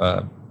of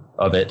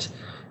it,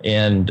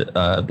 and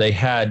they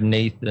had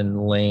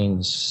Nathan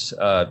Lane's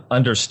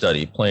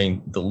understudy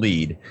playing the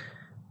lead,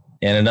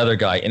 and another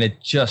guy, and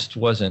it just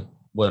wasn't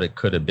what it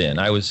could have been.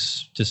 I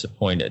was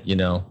disappointed,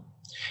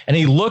 and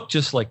he looked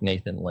just like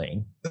Nathan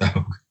Lane.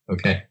 Oh,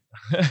 okay.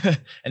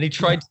 And he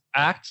tried to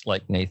act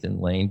like Nathan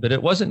Lane, but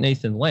it wasn't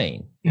Nathan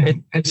Lane. Yeah.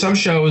 And some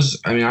shows,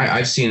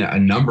 I've seen a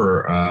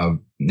number of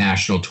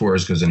national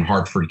tours, because in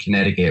Hartford,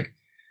 Connecticut,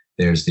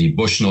 there's the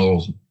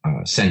Bushnell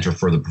Center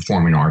for the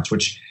Performing Arts,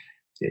 which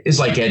is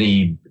like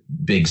any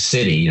big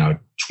city,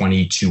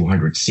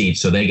 2,200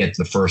 seats. So they get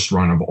the first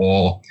run of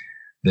all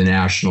the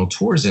national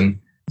tours. And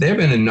there have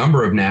been a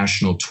number of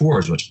national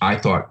tours, which I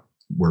thought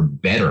were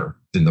better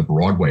than the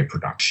Broadway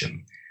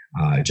production.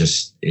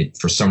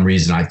 For some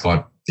reason, I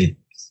thought the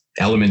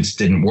elements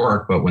didn't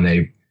work, but when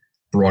they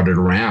brought it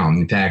around,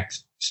 in fact,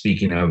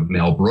 speaking of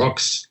Mel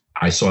Brooks,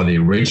 I saw the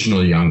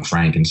original Young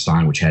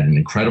Frankenstein, which had an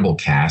incredible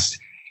cast,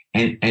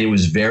 and it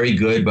was very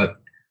good,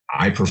 but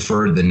I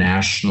preferred the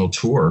national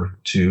tour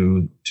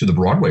to the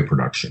Broadway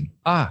production.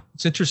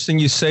 It's interesting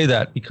you say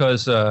that,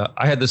 because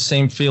I had the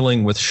same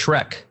feeling with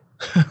Shrek.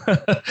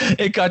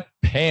 It got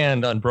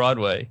panned on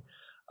Broadway.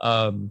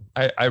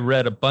 I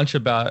read a bunch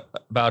about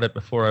it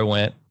before I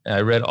went.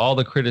 I read all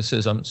the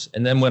criticisms.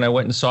 And then when I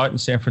went and saw it in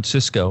San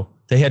Francisco,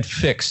 they had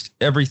fixed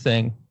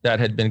everything that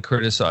had been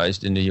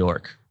criticized in New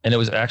York. And it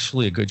was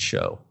actually a good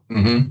show.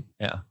 Mm-hmm.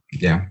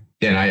 Yeah.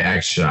 And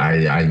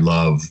I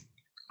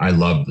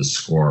love the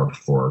score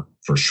for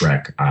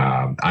Shrek.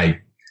 I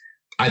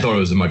thought it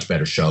was a much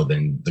better show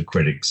than the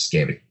critics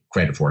gave it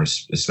credit for,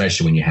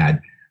 especially when you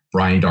had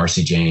Brian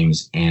Darcy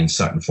James and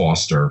Sutton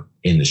Foster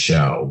in the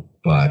show.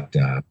 But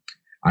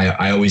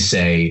I always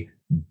say,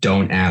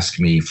 don't ask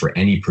me for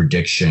any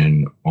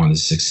prediction on the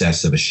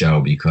success of a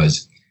show,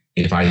 because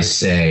if I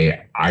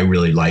say I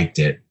really liked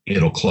it,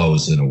 it'll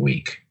close in a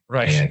week.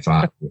 Right.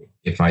 And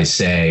if I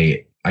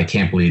say I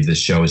can't believe this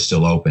show is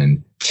still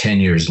open,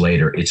 10 years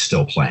later, it's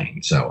still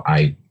playing. So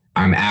I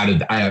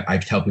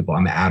tell people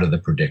I'm out of the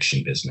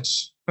prediction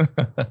business.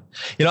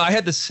 I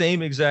had the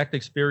same exact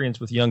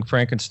experience with Young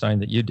Frankenstein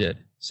that you did.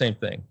 Same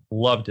thing.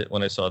 Loved it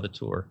when I saw the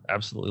tour.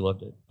 Absolutely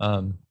loved it.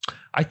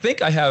 I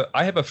think I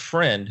have a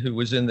friend who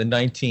was in the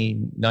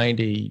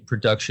 1990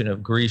 production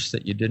of Grease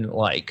that you didn't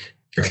like.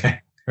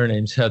 Okay. Her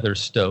name's Heather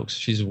Stokes.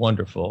 She's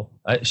wonderful.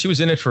 She was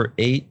in it for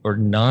 8 or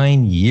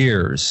 9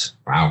 years.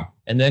 Wow.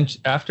 And then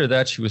after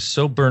that, she was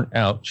so burnt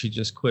out, she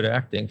just quit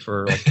acting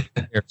for like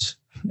 10 years.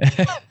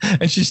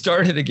 And she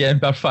started again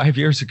about 5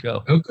 years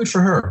ago. Oh, good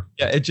for her.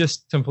 Yeah, it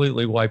just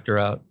completely wiped her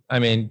out.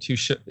 8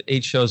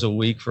 shows a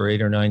week for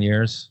 8 or 9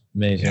 years.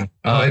 Amazing.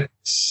 Yeah.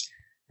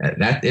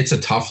 It's a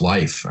tough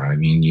life.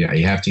 You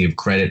have to give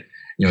credit,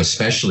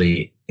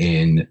 especially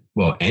in,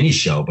 any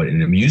show, but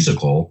in a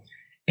musical,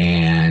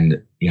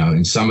 and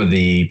in some of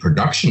the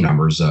production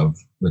numbers of,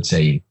 let's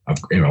say,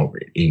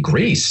 in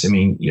Grease.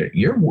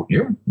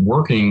 You're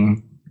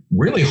working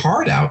really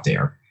hard out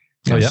there.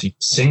 So you're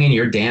singing,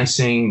 you're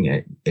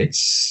dancing.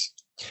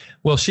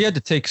 Well, she had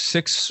to take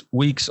 6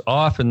 weeks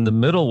off in the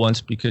middle once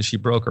because she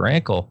broke her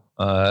ankle.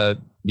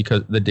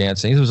 Because the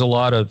dancing, there was a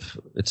lot of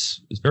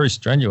it's very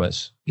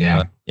strenuous.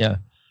 Yeah.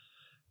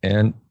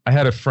 And I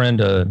had a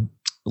friend,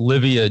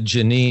 Olivia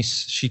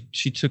Janice.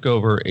 She took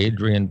over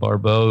Adrienne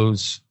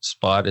Barbeau's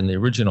spot in the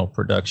original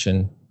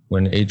production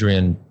when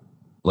Adrienne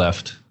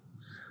left.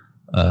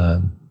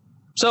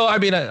 So I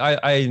mean,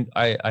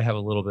 I have a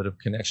little bit of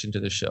connection to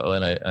the show,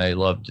 and I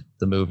loved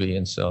the movie,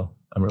 and so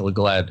I'm really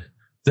glad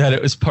that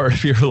it was part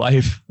of your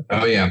life.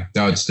 Oh yeah,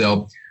 no, it's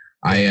still.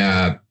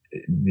 The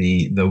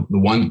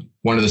one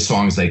of the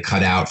songs they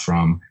cut out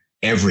from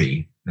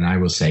every, and I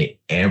will say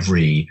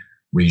every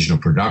regional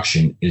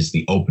production, is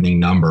the opening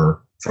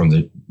number from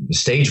the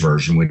stage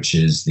version, which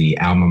is the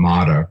Alma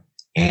Mater,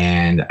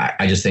 and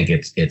I just think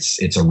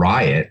it's a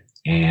riot,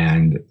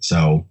 and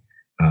so.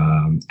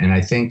 And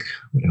I think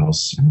what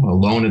else? I don't know,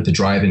 Alone at the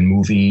Drive-In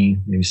movie,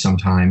 maybe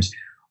sometimes.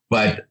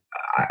 But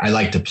I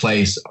like to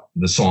play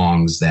the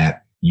songs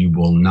that you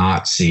will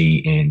not see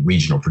in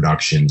regional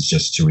productions,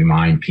 just to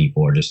remind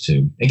people, or just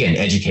to again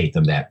educate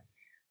them that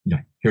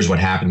here's what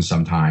happens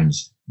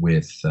sometimes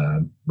with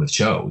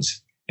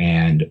shows.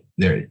 And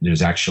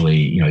there's actually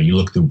you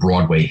look through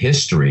Broadway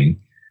history,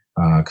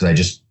 because I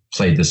just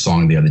played this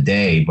song the other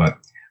day, but.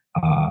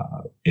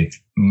 If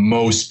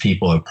most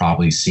people have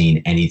probably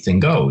seen Anything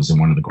Goes, and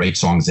one of the great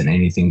songs in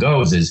Anything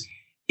Goes is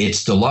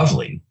It's the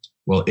Lovely.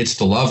 Well, It's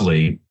the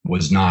Lovely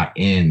was not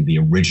in the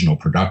original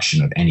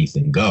production of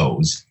Anything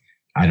Goes.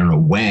 I don't know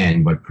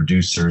when, but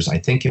producers, I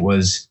think it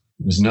was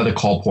another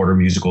Cole Porter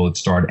musical that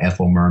starred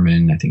Ethel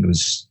Merman. I think it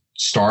was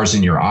Stars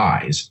in Your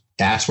Eyes.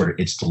 That's where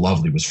It's the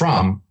Lovely was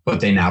from, but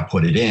they now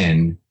put it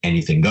in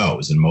Anything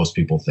Goes. And most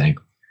people think,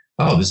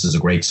 oh, this is a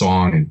great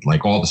song, and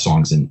like all the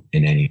songs in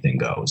Anything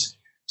Goes.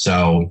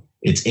 So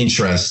it's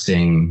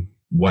interesting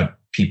what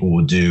people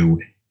will do,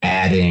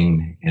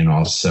 adding and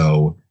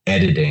also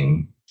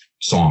editing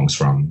songs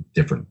from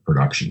different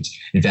productions.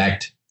 In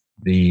fact,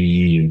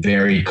 the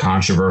very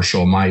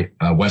controversial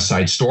West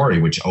Side Story,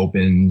 which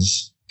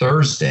opens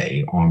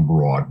Thursday on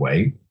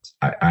Broadway,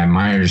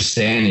 my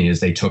understanding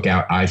is they took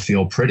out I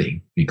Feel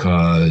Pretty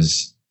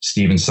because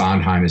Stephen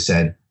Sondheim has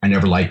said, I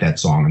never liked that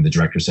song. And the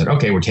director said,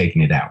 okay, we're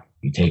taking it out.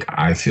 You take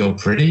I Feel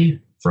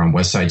Pretty from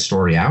West Side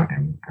Story out,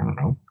 and I don't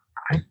know.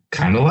 I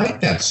kind of like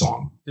that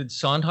song. Did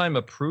Sondheim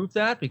approve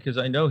that? Because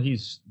I know he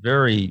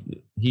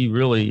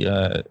really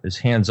is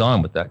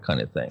hands-on with that kind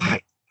of thing.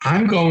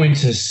 I'm going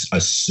to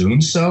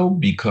assume so,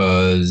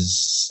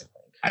 because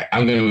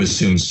I'm going to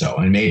assume so.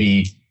 And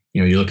maybe,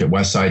 you look at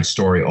West Side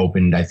Story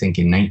opened, I think,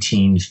 in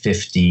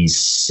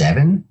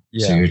 1957.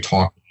 Yeah. So you're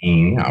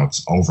talking,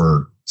 it's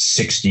over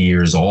 60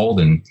 years old,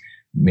 and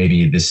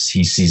maybe he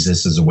sees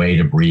this as a way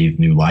to breathe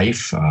new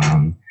life.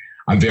 I'm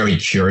very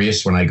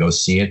curious when I go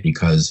see it,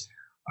 because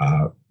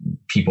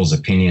people's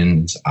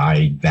opinions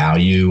I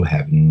value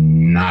have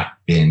not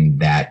been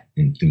that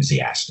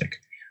enthusiastic.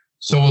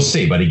 So we'll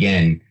see. But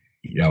again,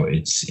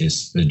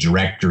 it's the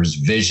director's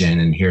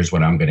vision, and here's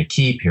what I'm going to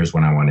keep. Here's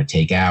what I want to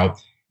take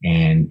out.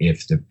 And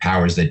if the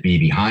powers that be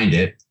behind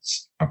it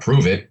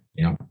approve it,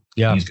 he's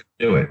going to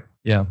do it.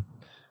 Yeah.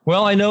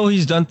 Well, I know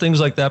he's done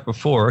things like that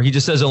before. He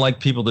just doesn't like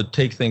people to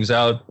take things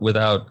out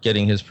without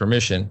getting his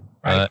permission.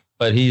 Right.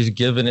 But he's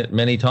given it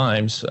many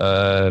times.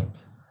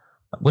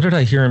 What did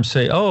I hear him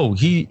say? Oh,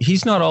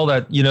 he's not all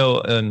that,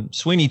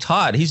 Sweeney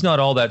Todd, he's not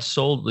all that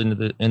sold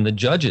in the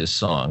Judge's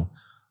song.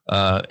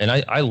 And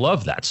I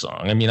love that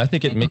song. I mean, I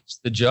think it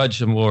makes the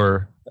Judge a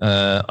more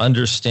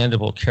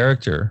understandable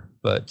character.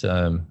 But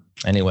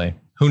anyway,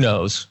 who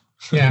knows?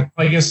 Yeah,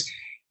 I guess,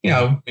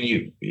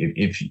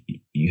 if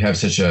you have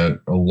such a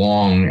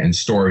long and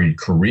storied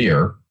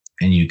career,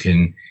 and you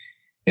can,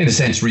 in a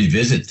sense,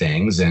 revisit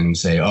things and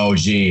say, oh,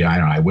 gee,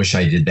 I wish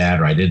I did that,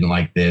 or I didn't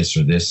like this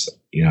or this.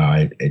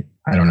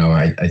 I don't know.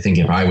 I think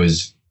if I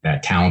was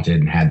that talented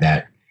and had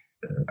that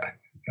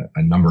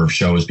a number of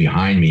shows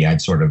behind me,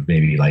 I'd sort of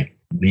maybe like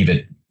leave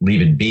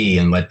it be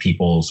and let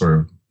people sort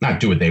of not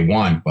do what they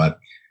want, but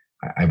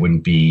I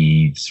wouldn't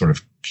be sort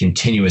of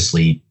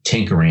continuously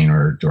tinkering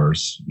or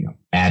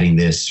adding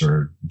this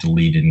or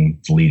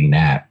deleting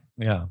that.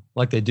 Yeah,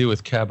 like they do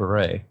with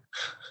Cabaret.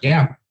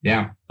 Yeah.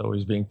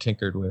 Always being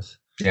tinkered with.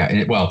 Yeah,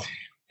 and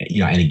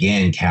and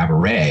again,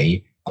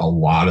 Cabaret, a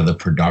lot of the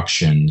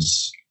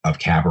productions of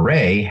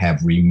Cabaret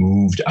have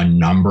removed a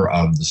number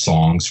of the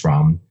songs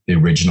from the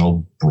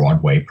original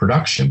Broadway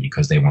production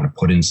because they want to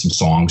put in some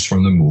songs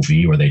from the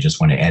movie, or they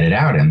just want to edit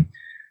out. And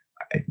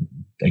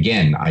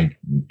again,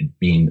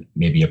 being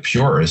maybe a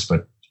purist,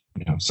 but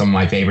some of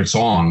my favorite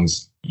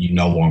songs you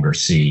no longer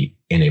see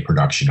in a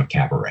production of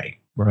Cabaret.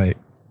 Right.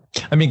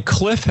 I mean,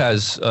 Cliff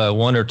has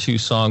one or two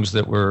songs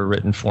that were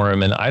written for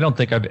him, and I don't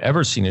think I've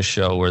ever seen a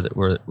show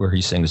where he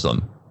sings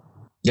them.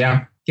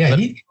 Yeah. I don't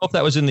know if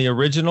that was in the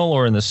original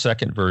or in the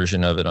second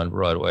version of it on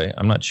Broadway.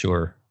 I'm not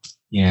sure.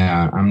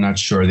 Yeah, I'm not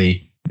sure.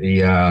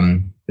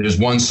 There's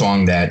one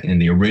song that in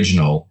the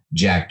original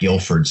Jack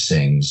Gilford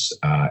sings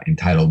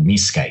entitled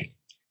Miskite.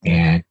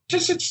 And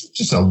it's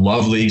just a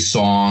lovely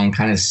song,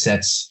 kind of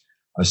sets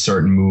a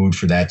certain mood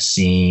for that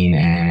scene.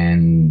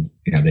 And,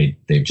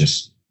 they've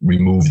just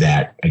removed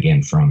that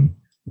again from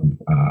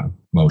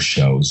most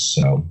shows.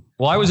 So,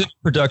 well, I was in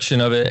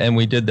production of it and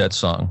we did that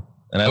song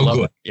and I love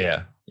it.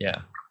 Yeah.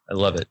 I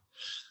love it.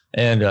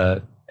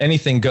 And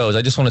Anything Goes.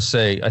 I just want to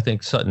say, I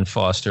think Sutton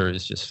Foster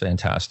is just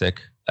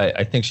fantastic.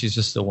 I think she's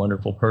just a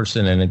wonderful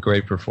person and a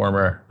great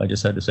performer. I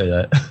just had to say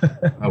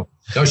that.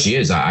 No, she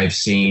is. I've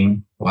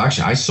seen Well,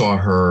 actually, I saw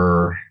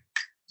her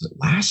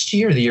last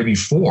year, or the year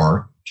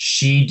before.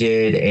 She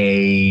did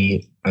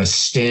a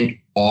stint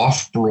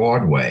off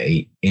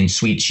Broadway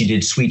she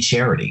did Sweet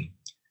Charity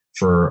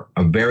for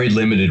a very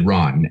limited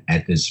run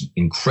at this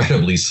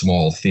incredibly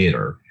small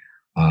theater.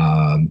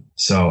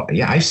 So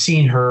yeah, I've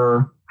seen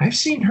her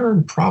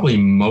in probably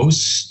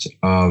most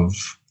of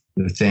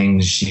the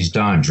things she's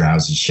done.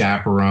 Drowsy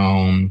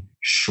Chaperone,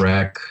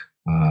 Shrek,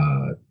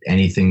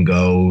 Anything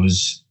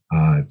Goes.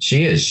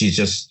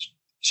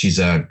 She's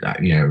a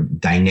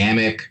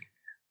dynamic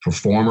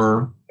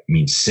performer. I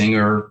mean,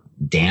 singer,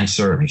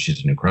 dancer. I mean,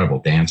 she's an incredible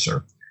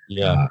dancer.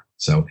 Yeah.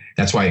 So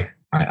that's why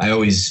I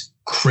always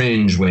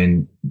cringe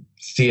when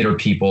theater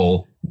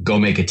people go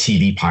make a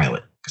TV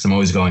pilot, because I'm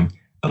always going,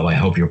 oh, I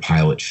hope your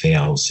pilot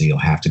fails, so you'll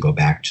have to go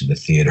back to the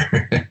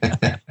theater.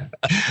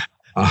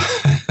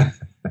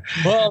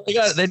 Well,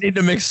 they need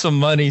to make some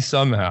money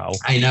somehow.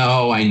 I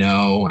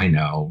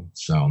know.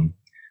 So,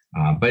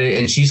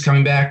 and she's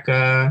coming back.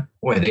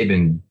 Boy, they've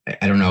been,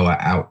 I don't know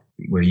out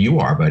where you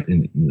are, but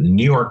in the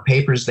New York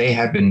papers, they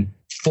have been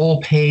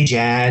full page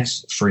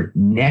ads for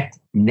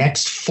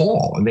next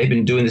fall. And they've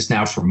been doing this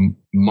now for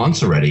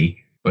months already.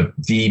 But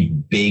the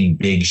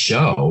big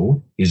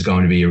show is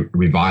going to be a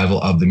revival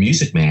of The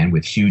Music Man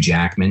with Hugh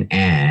Jackman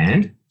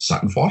and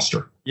Sutton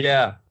Foster.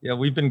 Yeah.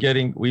 We've been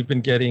getting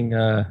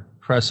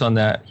press on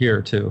that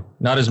here too.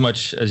 Not as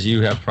much as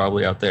you have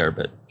probably out there,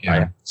 but yeah.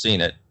 I've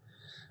seen it.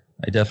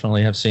 I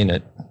definitely have seen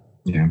it.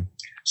 Yeah.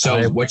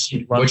 So what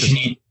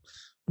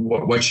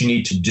you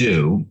need to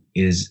do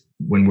is,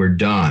 when we're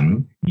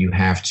done, you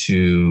have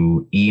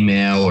to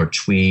email or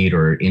tweet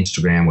or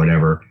Instagram,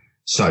 whatever,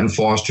 Sutton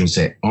Foster, and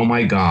say, oh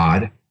my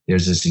God,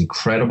 there's this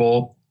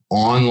incredible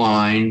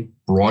online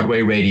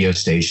Broadway radio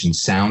station,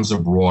 Sounds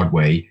of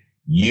Broadway.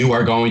 You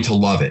are going to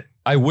love it.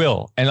 I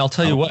will. And I'll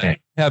tell you what, I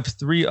have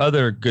 3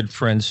 other good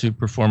friends who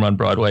perform on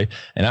Broadway,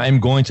 and I'm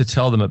going to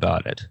tell them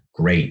about it.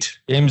 Great.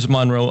 James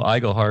Monroe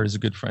Iglehart is a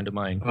good friend of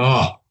mine.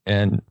 Oh.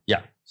 And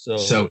yeah.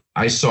 So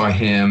I saw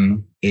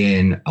him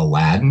in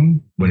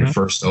Aladdin when it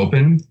first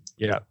opened.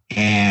 Yeah.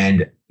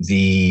 And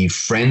the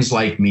Friends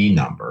Like Me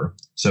number.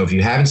 So if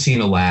you haven't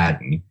seen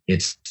Aladdin,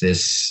 it's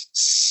this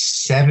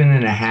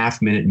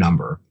 7.5 minute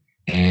number.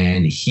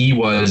 And he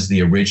was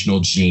the original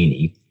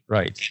genie.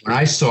 Right. When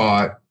I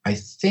saw it, I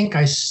think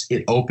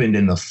it opened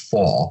in the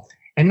fall.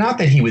 And not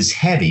that he was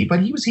heavy,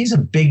 but he's a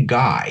big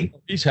guy.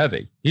 He's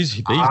heavy. He's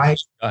a big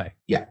guy.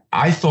 Yeah.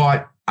 I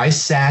thought, I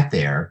sat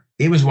there.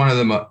 It was one of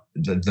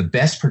the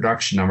best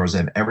production numbers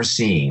I've ever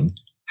seen.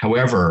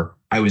 However,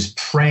 I was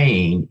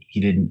praying he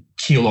didn't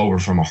keel over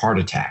from a heart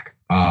attack,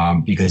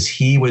 because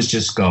he was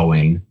just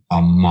going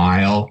a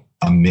mile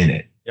a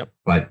minute. Yep.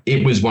 But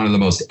it was one of the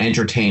most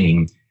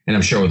entertaining, and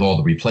I'm sure with all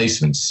the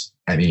replacements,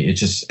 I mean, it's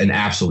just an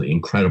absolutely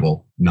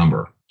incredible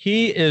number.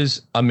 He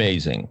is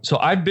amazing. So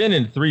I've been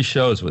in 3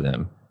 shows with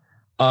him.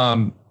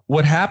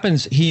 What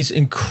happens, he's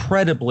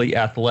incredibly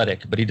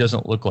athletic, but he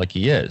doesn't look like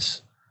he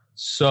is.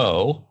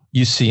 So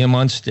you see him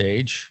on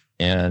stage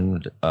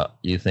and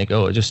you think,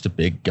 oh, just a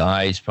big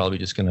guy. He's probably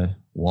just going to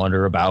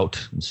wander about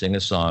and sing a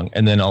song.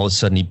 And then all of a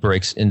sudden he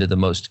breaks into the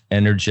most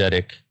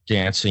energetic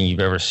dancing you've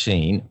ever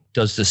seen.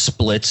 Does the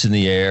splits in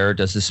the air,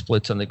 does the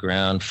splits on the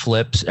ground,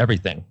 flips,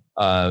 everything.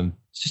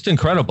 It's just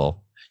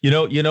incredible. You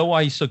know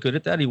why he's so good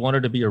at that? He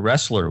wanted to be a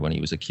wrestler when he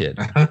was a kid.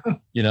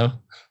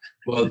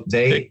 Well,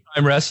 big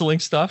time wrestling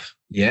stuff.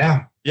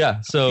 Yeah.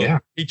 Yeah. So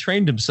he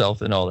trained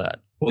himself in all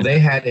that. Well, they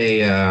had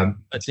a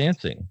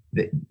dancing.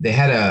 They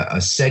had a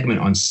segment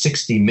on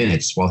 60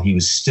 Minutes while he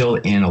was still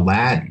in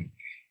Aladdin,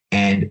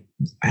 and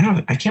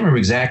I can't remember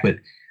exactly, but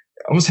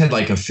almost had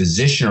like a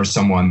physician or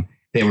someone.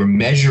 They were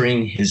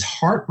measuring his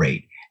heart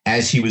rate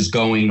as he was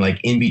going like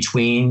in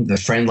between the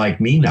Friend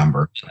Like Me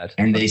number,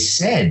 and they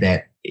said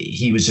that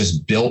he was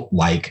just built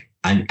like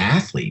an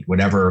athlete.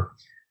 Whatever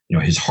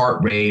his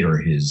heart rate or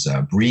his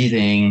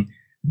breathing,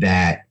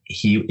 that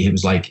it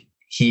was like.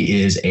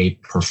 He is a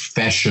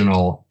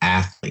professional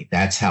athlete.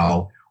 That's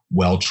how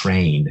well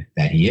trained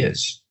that he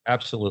is.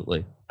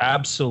 Absolutely.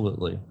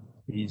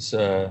 He's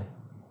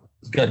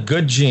got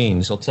good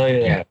genes. I'll tell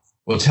you that.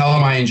 Well, tell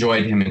him I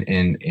enjoyed him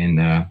in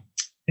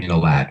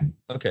Aladdin.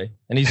 Okay,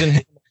 and he's in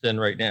Hamilton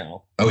right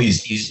now. Oh,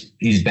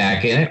 he's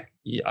back in it.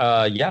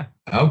 Yeah.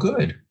 Oh,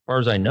 good. As far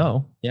as I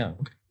know, yeah.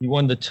 He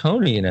won the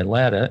Tony in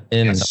Atlanta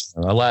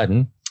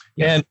Aladdin,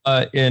 yes.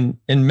 And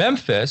in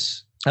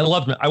Memphis. I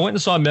loved it. I went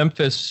and saw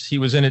Memphis. He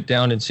was in it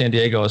down in San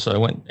Diego, so I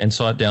went and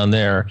saw it down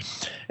there.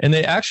 And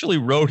they actually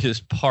wrote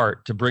his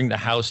part to bring the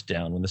house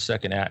down when the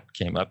second act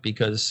came up,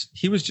 because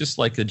he was just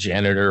like the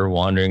janitor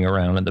wandering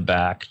around in the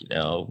back,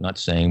 not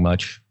saying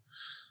much.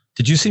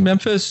 Did you see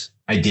Memphis?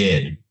 I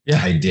did.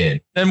 Yeah, I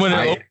did. And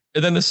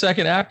and then the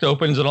second act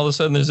opens, and all of a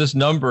sudden there's this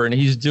number, and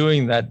he's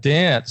doing that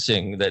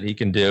dancing that he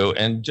can do,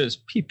 and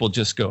just people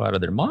just go out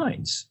of their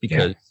minds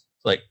because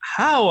like,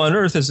 how on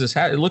earth is this?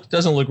 It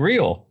doesn't look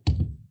real.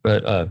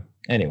 But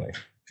anyway.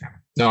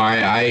 No,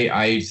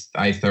 I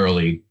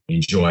thoroughly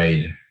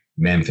enjoyed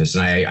Memphis,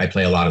 and I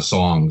play a lot of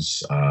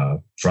songs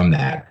from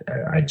that.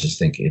 I just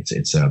think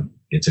it's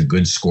a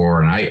good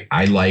score, and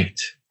I liked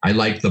I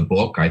liked the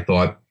book. I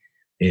thought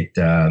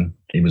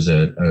it was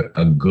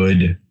a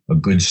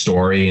good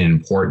story, an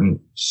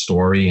important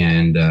story,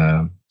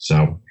 and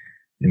so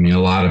I mean, a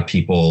lot of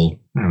people,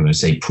 I'm going to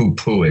say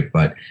poo-poo it,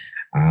 but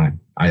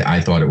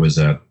I thought it was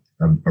a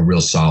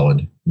real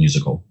solid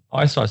musical.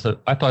 I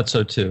thought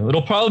so too.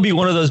 It'll probably be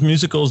one of those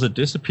musicals that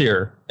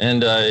disappear,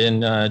 and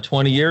in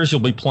 20 years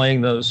you'll be playing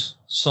those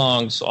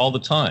songs all the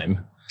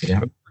time.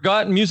 Yeah,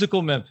 Forgotten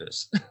Musical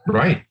Memphis.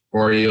 Right.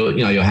 Or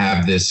you'll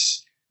have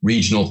this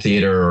regional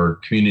theater or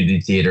community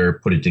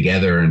theater put it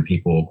together, and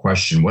people will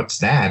question what's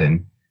that,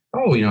 and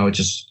it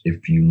just,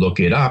 if you look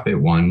it up, it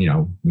won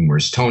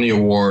numerous Tony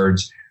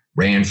Awards,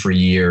 ran for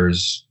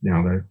years.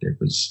 It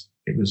was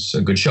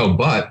a good show,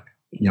 but.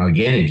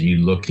 Again, if you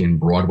look in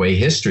Broadway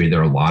history, there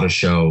are a lot of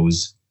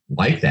shows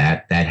like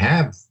that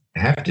have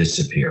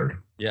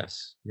disappeared.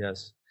 Yes.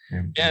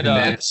 And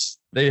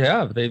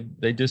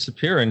they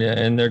disappear,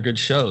 and they're good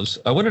shows.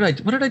 What did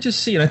I just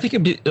see? And I think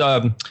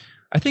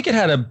it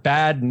had a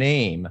bad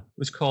name. It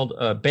was called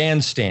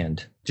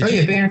Bandstand.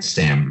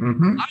 Bandstand.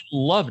 Mm-hmm. I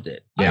loved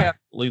it. Yeah. I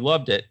absolutely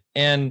loved it.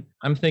 And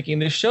I'm thinking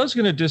this show's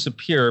going to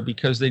disappear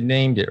because they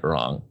named it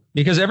wrong.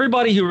 Because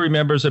everybody who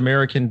remembers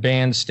American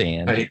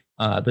Bandstand, Right.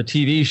 The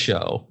TV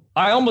show,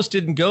 I almost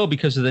didn't go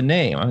because of the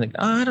name. I'm like,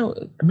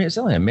 it's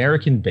only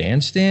American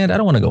Bandstand. I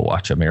don't want to go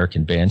watch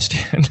American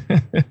Bandstand.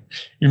 You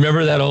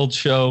remember that old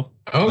show?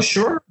 Oh,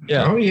 sure.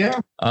 Yeah. Oh, yeah.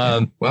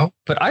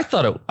 But I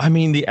thought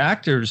the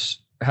actors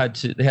had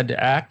to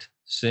act,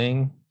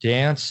 sing,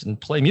 dance, and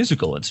play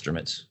musical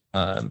instruments.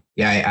 I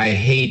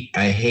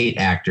hate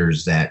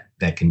actors that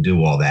can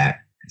do all that.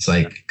 It's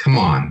like, come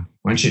on,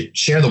 why don't you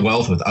share the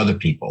wealth with other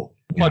people?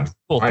 Why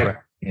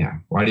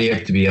do you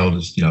have to be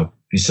able to,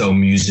 be so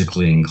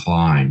musically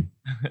inclined?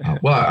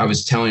 Well, I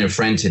was telling a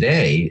friend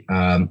today,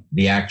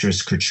 the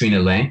actress Katrina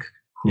Lenk,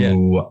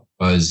 who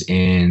was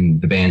in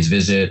The Band's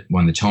Visit,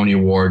 won the Tony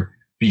Award.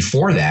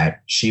 Before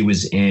that, she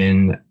was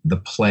in the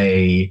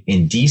play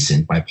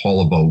Indecent by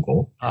Paula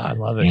Vogel. Oh, I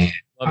love it.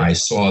 I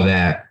saw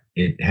that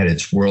it had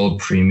its world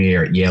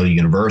premiere at Yale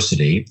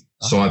University.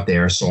 Saw it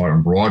there, saw it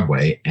on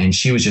Broadway, and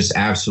she was just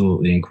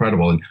absolutely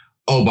incredible. And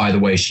oh, by the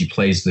way, she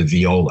plays the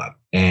viola.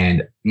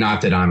 And not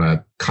that I'm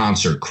a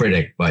concert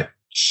critic, but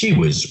she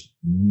was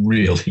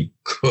really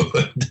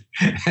good.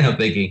 And I'm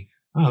thinking,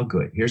 oh,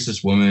 good. Here's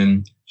this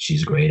woman.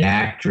 She's a great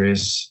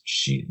actress.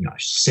 She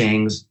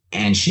sings,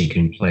 and she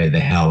can play the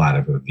hell out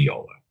of a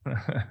viola.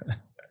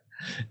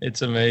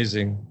 It's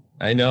amazing.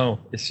 I know.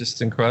 It's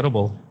just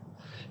incredible.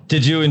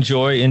 Did you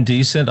enjoy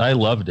Indecent? I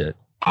loved it.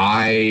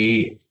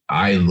 I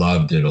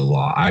loved it a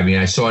lot. I mean,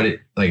 I saw it,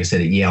 like I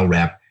said, at Yale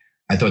Rep.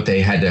 I thought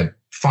they had to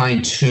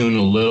fine tune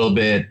a little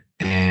bit,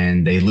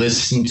 and they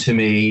listened to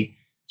me.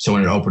 So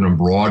when it opened on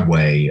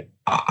Broadway,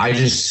 I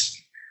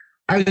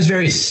was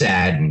very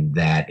saddened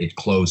that it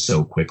closed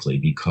so quickly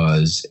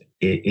because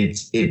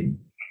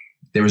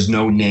there was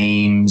no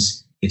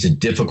names. It's a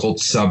difficult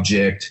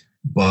subject,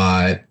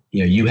 but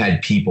you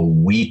had people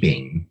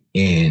weeping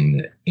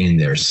in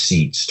their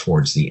seats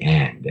towards the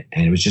end,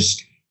 and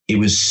it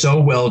was so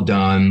well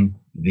done.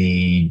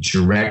 The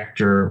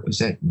director, was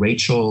that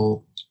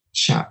Rachel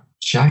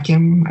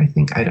Chakim? I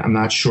think I'm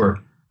not sure.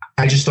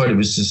 I just thought it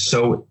was just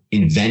so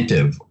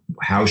inventive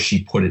how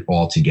she put it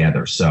all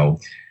together. So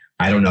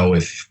I don't know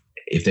if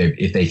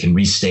they can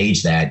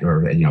restage that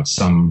or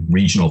some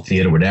regional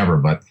theater or whatever,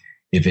 but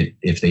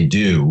if they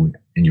do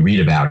and you read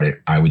about it,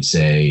 I would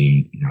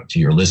say to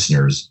your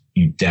listeners,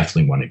 you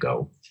definitely want to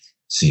go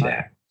see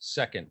that.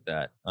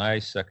 I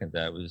second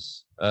that. It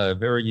was a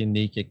very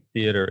unique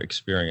theater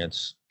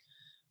experience.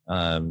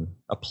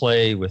 A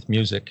play with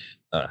music,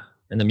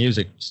 and the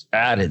music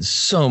added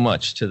so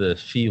much to the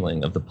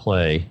feeling of the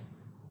play.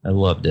 I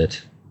loved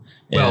it.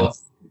 Well,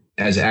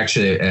 as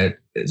a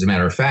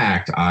matter of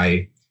fact,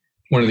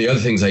 one of the other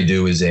things I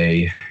do is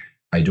I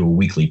do a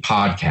weekly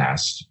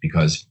podcast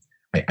because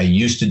I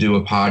used to do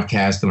a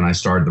podcast. And when I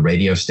started the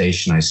radio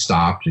station, I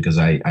stopped because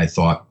I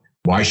thought,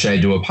 why should I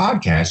do a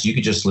podcast? You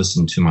could just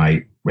listen to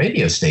my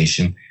radio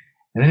station.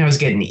 And then I was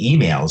getting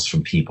emails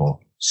from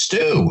people,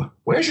 Stu,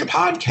 where's your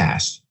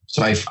podcast?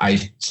 So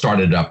I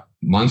started up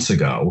months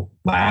ago.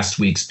 Last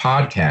week's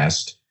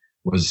podcast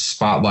was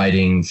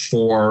spotlighting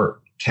 4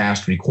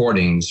 cast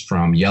recordings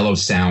from Yellow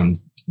Sound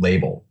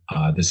label.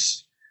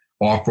 This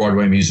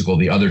off-Broadway musical,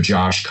 The Other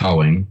Josh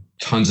Cohen,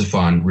 tons of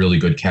fun, really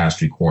good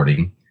cast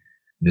recording.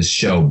 This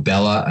show,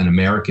 Bella, An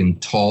American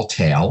Tall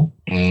Tale,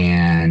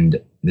 and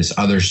this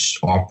other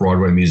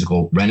off-Broadway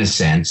musical,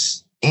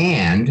 Renaissance,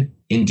 and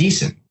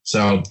Indecent.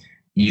 So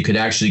you could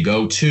actually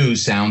go to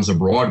Sounds of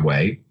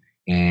Broadway,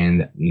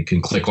 and you can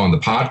click on the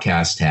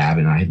podcast tab,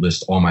 and I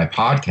list all my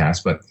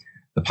podcasts, but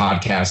the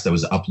podcast that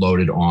was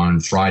uploaded on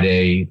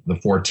Friday the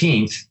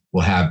 14th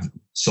will have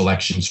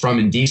selections from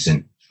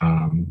Indecent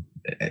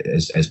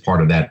as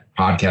part of that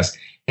podcast,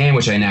 and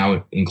which I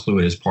now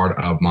include as part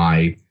of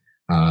my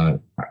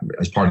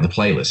as part of the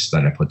playlist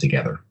that I put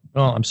together.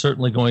 Well, I'm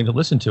certainly going to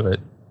listen to it.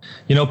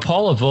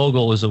 Paula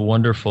Vogel is a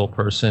wonderful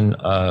person.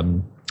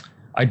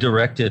 I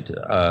directed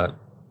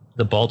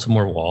the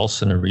Baltimore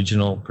Waltz in a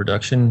regional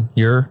production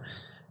here,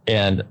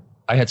 And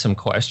I had some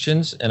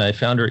questions, and I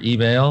found her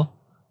email,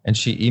 and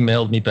she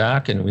emailed me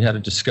back, and we had a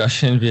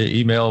discussion via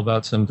email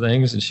about some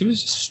things, and she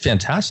was just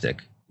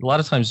fantastic. A lot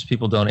of times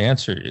people don't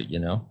answer you, you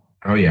know,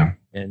 Oh yeah.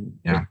 and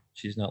Yeah.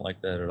 she's not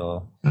like that at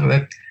all.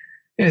 No,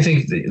 I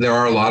think there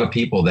are a lot of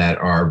people that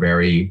are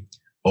very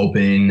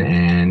open,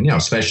 and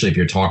especially if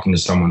you're talking to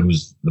someone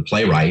who's the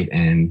playwright,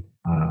 and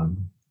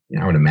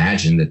I would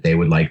imagine that they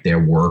would like their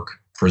work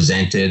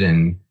presented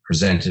and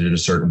presented in a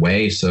certain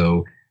way.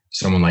 So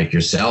someone like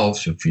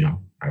yourself, if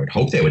I would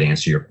hope they would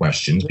answer your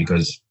questions,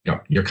 because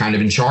you're kind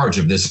of in charge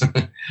of this,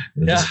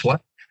 this play.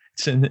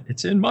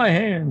 It's in my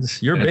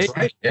hands. Your That's baby.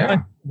 right,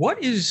 yeah.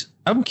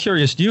 I'm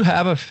curious, do you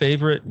have a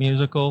favorite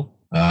musical?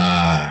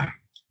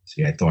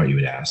 See, I thought you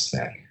would ask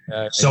that.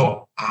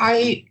 So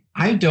I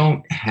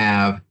don't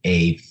have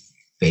a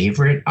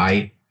favorite.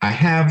 I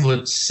have,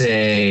 let's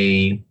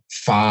say,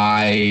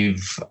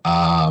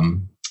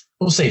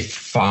 we'll say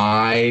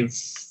 5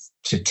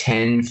 to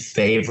 10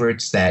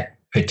 favorites that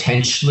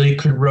potentially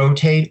could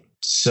rotate.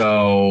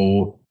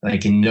 So,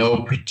 like, in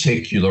no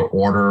particular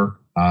order.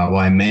 Well,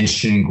 I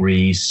mentioned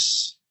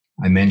Grease.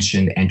 I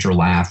mentioned Enter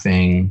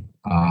Laughing.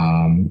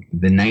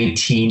 The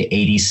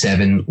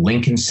 1987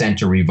 Lincoln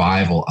Center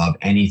revival of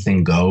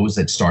Anything Goes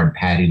that starred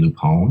Patti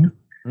LuPone.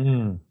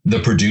 The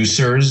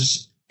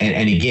Producers.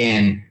 And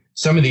again,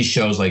 some of these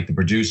shows like The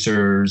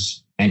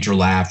Producers, Enter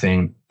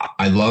Laughing,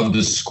 I love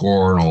the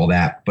score and all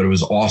that, but it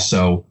was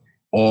also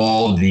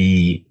all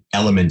the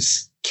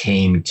elements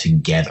came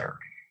together.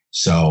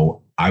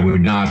 So I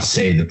would not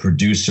say The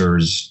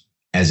Producers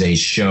as a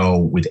show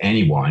with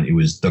anyone. It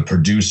was The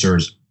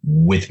Producers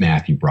with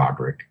Matthew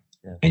Broderick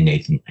and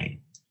Nathan Lane.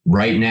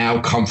 Right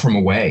now, Come From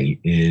Away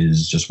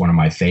is just one of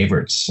my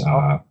favorites.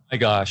 My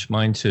gosh,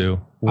 mine too.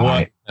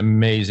 What an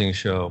amazing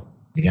show.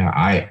 Yeah,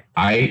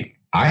 I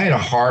had a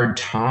hard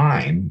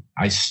time.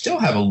 I still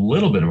have a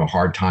little bit of a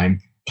hard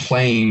time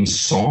playing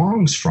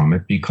songs from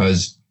it,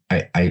 because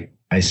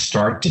I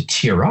start to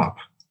tear up.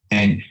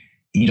 And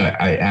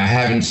I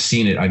haven't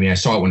seen it. I mean, I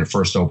saw it when it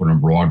first opened on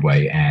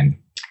Broadway, and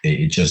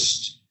it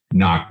just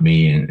knocked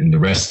me and the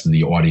rest of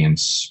the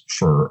audience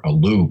for a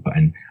loop.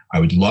 And I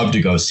would love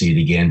to go see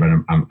it again, but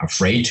I'm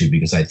afraid to,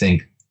 because I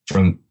think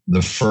from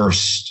the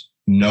first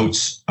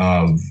notes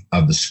of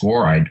the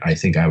score, I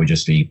think I would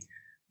just be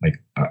like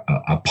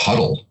a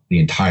puddle the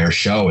entire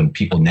show, and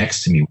people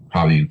next to me would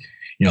probably,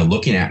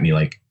 looking at me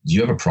like, do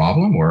you have a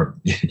problem, or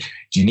do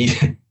you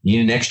need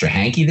an extra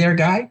hanky there,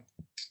 guy?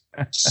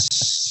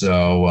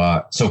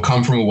 So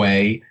Come From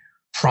Away,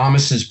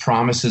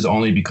 Promises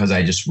only because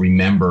I just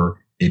remember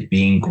it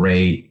being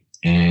great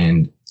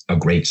and a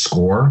great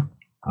score.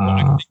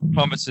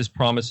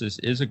 Promises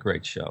is a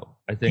great show.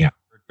 I think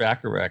Burt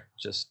Bacharach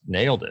just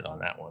nailed it on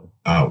that one.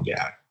 Oh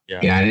yeah.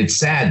 And it's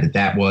sad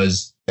that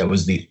was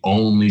the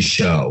only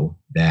show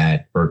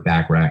that Burt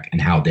Bacharach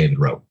and Hal David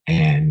wrote.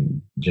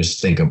 And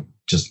just think of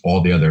just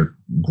all the other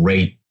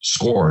great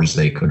scores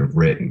they could have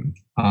written.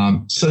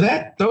 So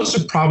those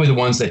are probably the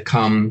ones that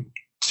come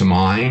to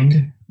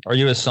mind. Are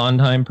you a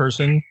Sondheim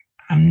person?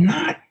 I'm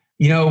not.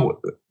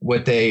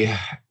 What they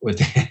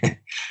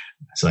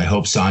so I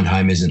hope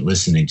Sondheim isn't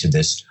listening to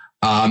this.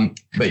 But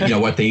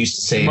what they used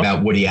to say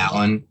about Woody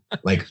Allen,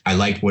 like, I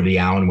liked Woody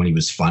Allen when he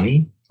was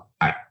funny.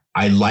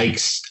 I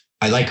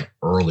like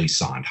early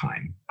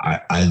Sondheim.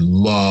 I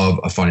love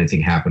A Funny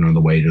Thing Happened on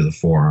the Way to the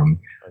Forum.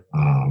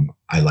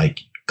 I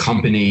like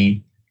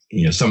Company.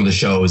 Some of the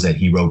shows that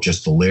he wrote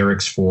just the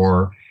lyrics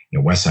for.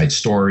 West Side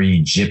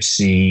Story,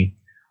 Gypsy.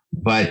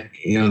 But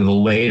the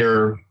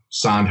later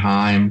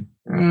Sondheim,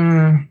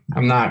 I'm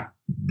not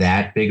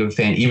that big of a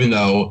fan. Even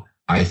though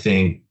I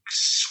think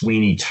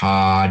Sweeney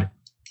Todd.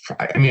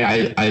 I mean,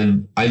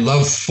 I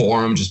love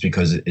Forum just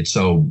because it's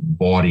so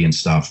bawdy and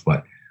stuff,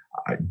 but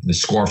the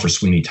score for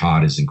Sweeney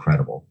Todd is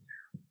incredible.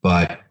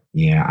 But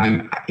yeah,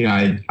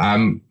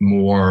 I'm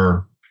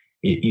more,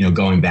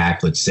 going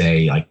back, let's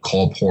say, like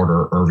Cole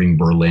Porter, Irving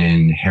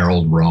Berlin,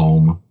 Harold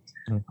Rome,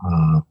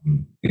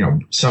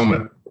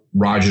 some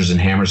Rodgers and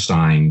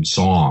Hammerstein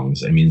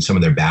songs. I mean, some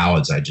of their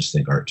ballads I just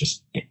think are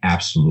just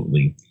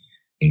absolutely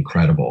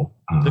incredible.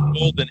 The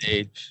golden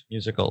age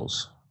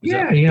musicals. The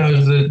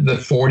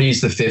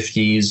 40s, the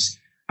 50s.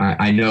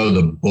 I know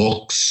the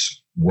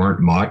books weren't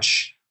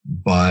much,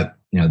 but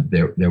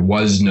there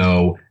was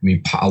no. I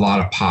mean, a lot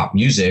of pop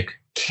music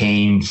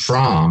came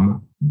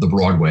from the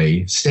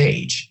Broadway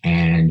stage,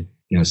 and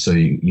so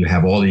you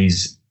have all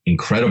these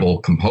incredible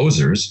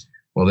composers.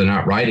 Well, they're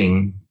not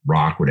writing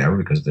rock, whatever,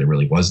 because there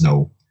really was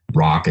no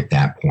rock at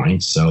that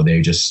point. So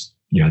they just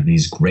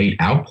these great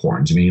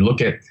outpourings. I mean, you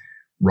look at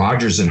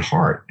Rodgers and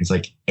Hart, it's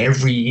like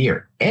every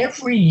year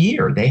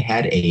they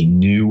had a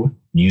new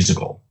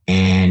musical,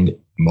 and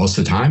most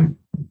of the time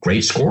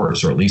great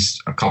scores, or at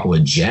least a couple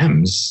of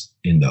gems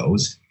in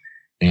those.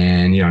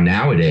 And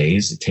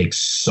nowadays it takes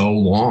so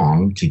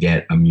long to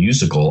get a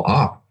musical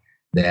up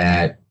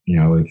that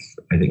if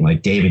I think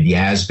like David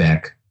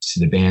Yazbek,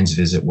 The Band's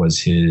Visit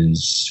was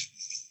his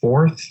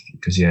 4th,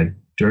 because he had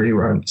Dirty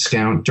Rotten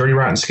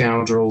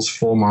Scoundrels,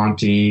 Full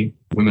Monty,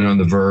 Women on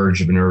the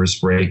Verge of a Nervous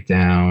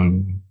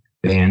Breakdown,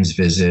 bands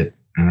visit.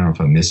 I don't know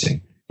if I'm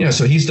missing.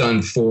 So he's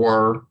done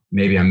 4,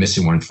 maybe I'm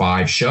missing one,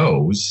 5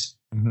 shows.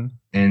 Mm-hmm.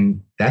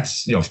 And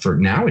that's, for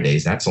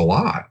nowadays, that's a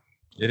lot.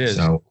 It is.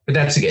 So, but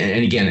that's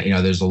again,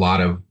 there's a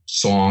lot of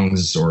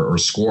songs or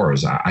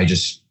scores. I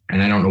just,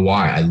 and I don't know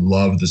why, I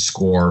love the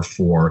score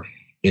for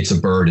It's a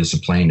Bird, It's a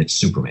Plane, It's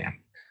Superman.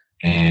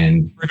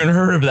 And I've never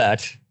heard of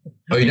that.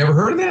 Oh, you never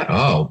heard of that?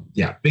 Oh,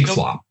 yeah. Big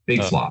flop.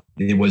 Flop.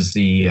 It was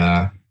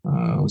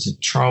was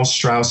it Charles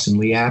Strauss and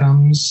Lee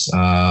Adams?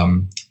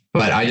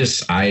 But I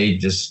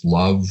just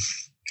love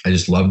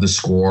the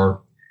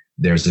score.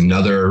 There's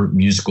another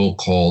musical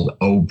called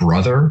Oh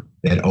Brother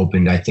that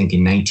opened, I think,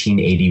 in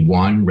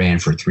 1981, ran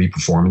for 3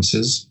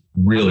 performances.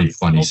 Really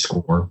funny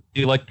score.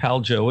 Do you like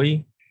Pal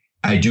Joey?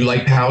 I do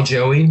like Pal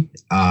Joey.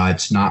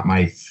 It's not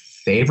my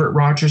favorite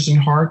Rodgers and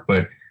Hart,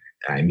 but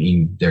I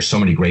mean, there's so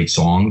many great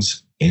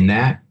songs in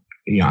that.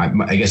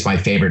 I guess my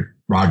favorite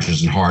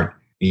Rodgers and Hart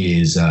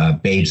is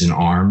Babes in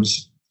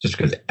Arms, just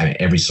because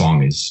every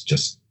song is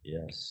just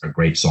a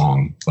great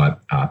song.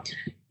 But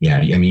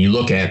you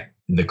look at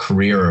the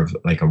career of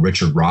like a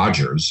Richard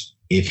Rodgers,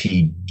 if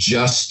he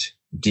just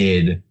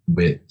did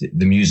with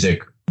the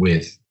music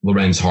with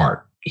Lorenz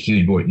Hart,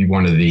 he would be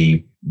one of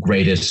the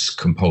greatest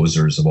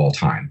composers of all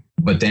time.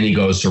 But then he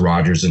goes to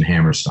Rodgers and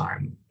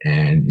Hammerstein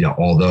and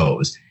all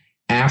those.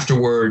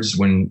 Afterwards,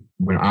 when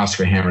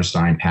Oscar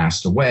Hammerstein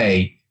passed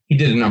away, he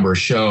did a number of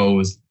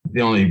shows.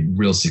 The only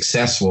real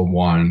successful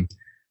one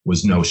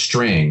was No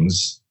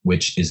Strings,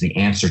 which is the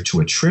answer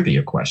to a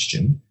trivia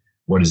question.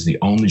 What is the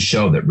only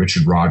show that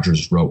Richard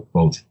Rodgers wrote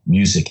both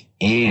music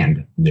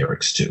and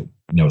lyrics to?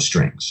 No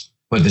Strings.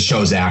 But the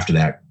shows after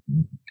that,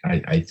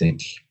 I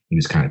think he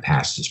was kind of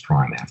past his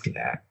prime after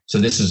that. So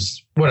this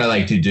is what I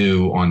like to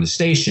do on the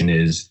station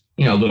is,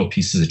 little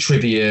pieces of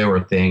trivia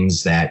or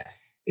things that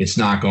it's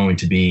not going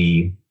to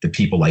be the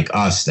people like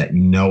us that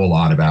know a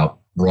lot about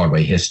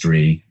Broadway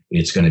history.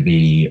 It's going to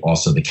be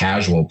also the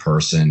casual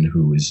person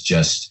who is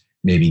just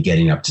maybe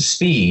getting up to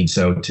speed.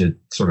 So to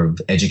sort of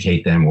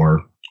educate them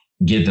or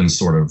give them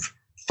sort of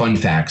fun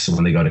facts. So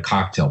when they go to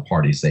cocktail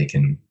parties, they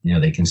can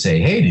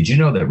say, hey, did you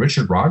know that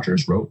Richard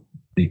Rodgers wrote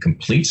the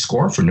complete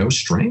score for No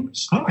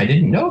Strings? Oh, I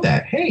didn't know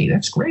that. Hey,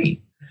 that's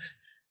great.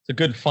 It's a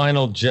good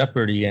Final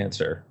Jeopardy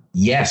answer.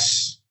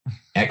 Yes.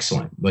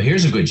 Excellent. Well,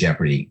 here's a good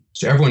Jeopardy.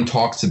 So everyone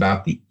talks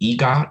about the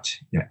EGOT,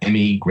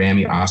 Emmy,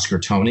 Grammy, Oscar,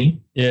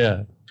 Tony.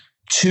 Yeah.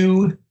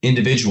 2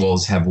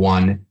 individuals have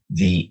won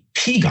the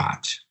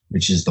PGOT,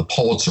 which is the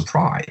Pulitzer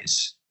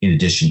Prize, in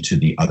addition to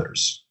the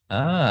others.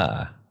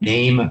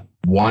 Name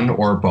one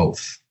or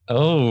both.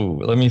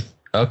 Oh,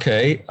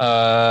 okay.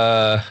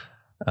 Oh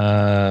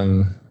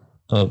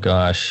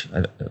gosh.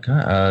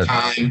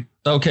 Time.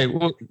 Okay.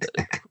 Well,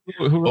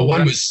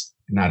 one was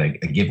not a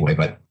giveaway,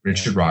 but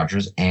Richard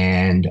Rodgers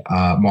and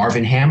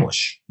Marvin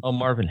Hamlish. Oh,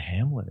 Marvin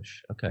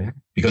Hamlish. Okay.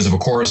 Because of a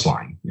chorus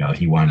line,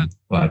 he won.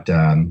 But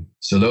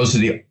so those are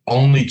the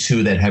only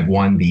 2 that have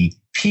won the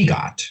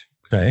PGOT.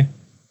 Okay.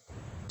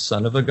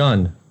 Son of a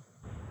gun.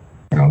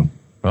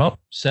 Well,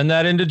 send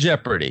that into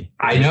Jeopardy.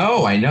 I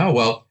know.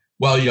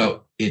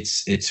 Well,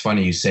 it's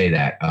funny you say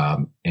that,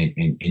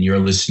 and your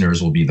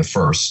listeners will be the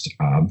first.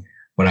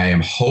 But I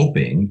am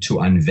hoping to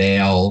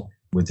unveil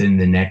within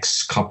the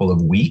next couple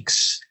of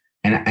weeks.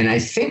 And I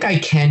think I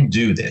can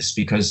do this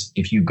because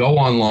if you go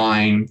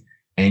online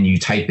and you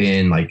type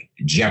in like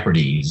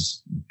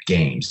Jeopardy's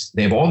games,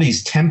 they have all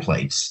these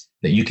templates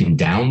that you can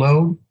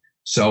download.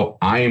 So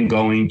I am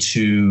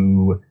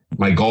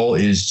my goal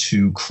is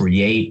to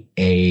create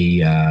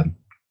a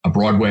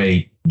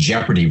Broadway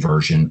Jeopardy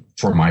version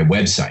for my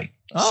website.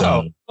 Oh,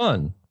 so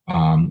fun.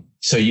 I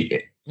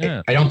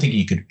don't think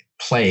you could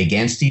play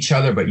against each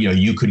other, but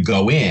you could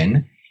go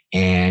in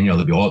and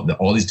there'll be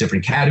all these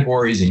different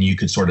categories, and you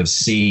could sort of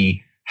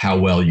see how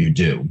well you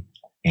do.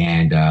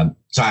 And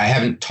so I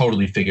haven't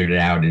totally figured it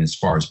out as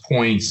far as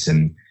points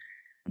and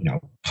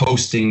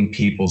posting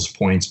people's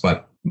points,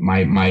 but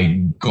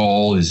my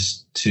goal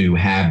is to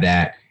have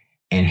that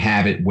and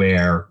have it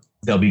where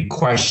there'll be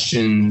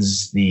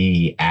questions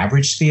the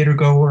average theater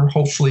goer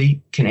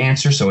hopefully can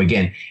answer. So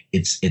again,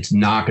 it's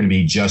not going to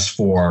be just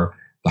for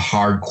the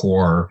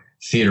hardcore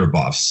theater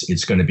buffs.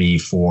 It's going to be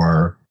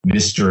for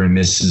Mr. and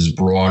Mrs.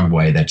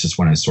 Broadway that just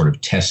want to sort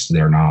of test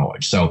their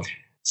knowledge. So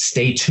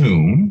stay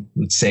tuned.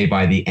 Let's say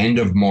by the end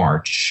of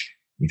March,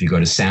 if you go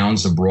to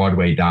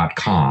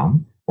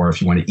soundsofbroadway.com, or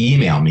if you want to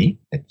email me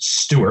at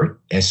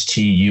Stuart,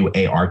 Stuart,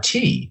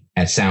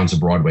 at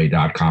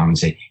soundsofbroadway.com and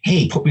say,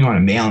 hey, put me on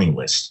a mailing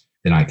list,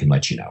 then I can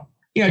let you know.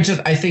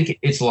 I think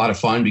it's a lot of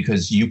fun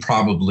because you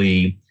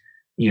probably,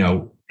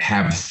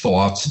 have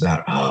thoughts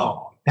about,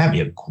 oh, that'd be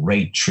a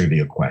great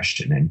trivia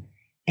question.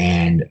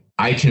 And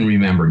I can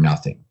remember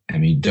nothing. I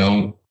mean,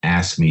 don't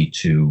ask me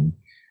to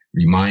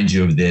remind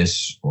you of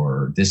this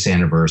or this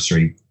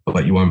anniversary,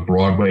 but you want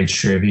Broadway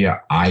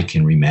trivia? I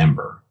can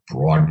remember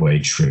Broadway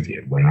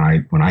trivia. When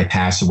I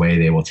pass away,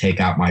 they will take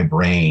out my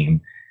brain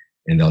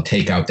and they'll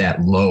take out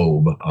that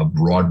lobe of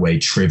Broadway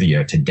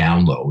trivia to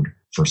download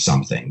for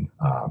something,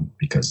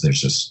 because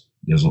there's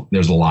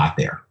a lot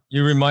there.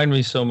 You remind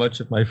me so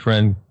much of my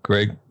friend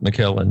Greg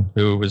McKellen,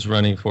 who was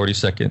running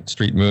 42nd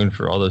Street Moon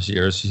for all those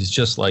years. He's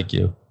just like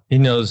you. He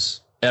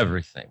knows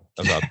everything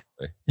about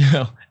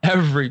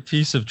every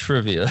piece of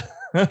trivia.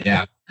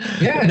 Yeah.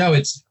 No,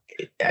 it's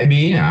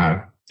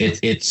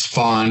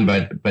fun,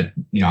 but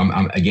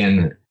I'm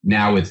again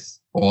now with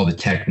all the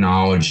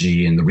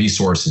technology and the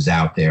resources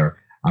out there,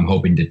 I'm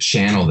hoping to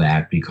channel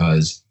that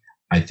because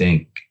I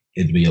think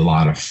it'd be a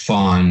lot of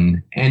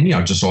fun and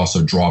just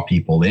also draw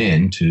people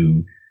in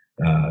to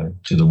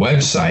the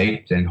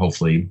website and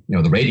hopefully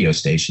the radio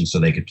station so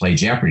they could play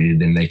Jeopardy.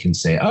 Then they can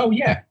say, oh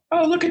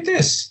look at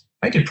this,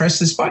 I could press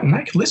this button,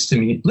 I could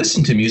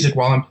listen to music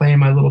while I'm playing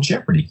my little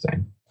Jeopardy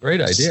thing.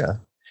 Great idea.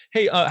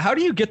 Hey, how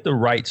do you get the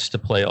rights to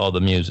play all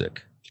the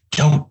music?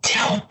 Don't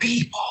tell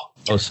people.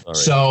 Oh, sorry.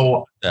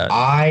 So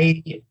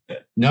I'm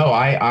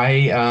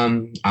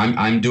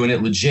doing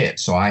it legit.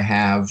 So I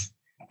have,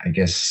 I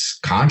guess,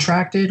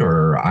 contracted,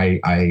 or I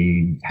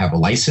have a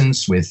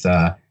license with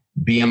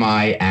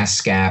BMI,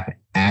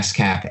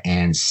 ASCAP,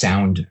 and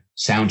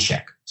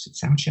Soundcheck. Is it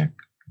Soundcheck?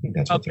 I think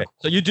that's what okay.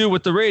 So you do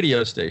what the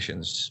radio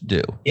stations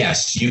do.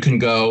 Yes, you can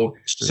go.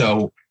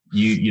 So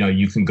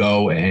you can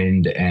go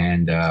and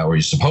or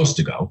you're supposed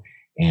to go.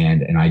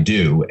 And I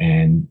do.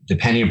 And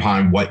depending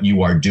upon what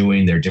you are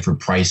doing, there are different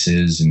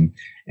prices and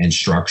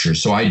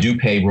structures. So I do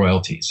pay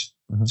royalties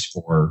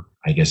for,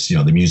 I guess,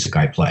 the music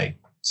I play.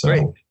 So,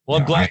 great. Well,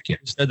 I'm glad you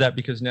said that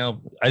because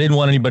now I didn't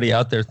want anybody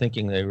out there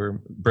thinking they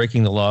were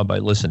breaking the law by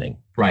listening.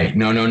 Right.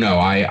 No.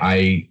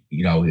 I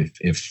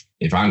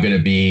if I'm going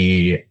to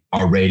be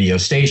a radio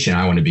station,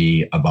 I want to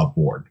be above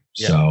board.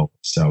 Yeah.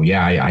 So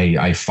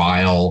I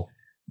file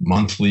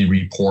monthly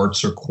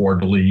reports or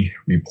quarterly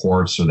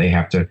reports, or they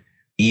have to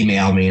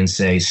email me and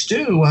say,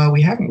 Stu,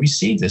 we haven't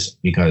received this,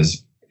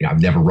 because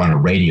I've never run a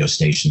radio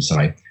station, so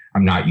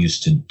I'm not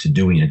used to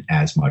doing it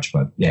as much.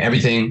 But yeah,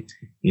 everything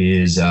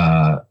is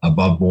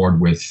above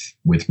board with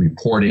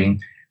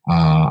reporting.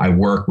 I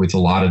work with a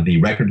lot of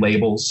the record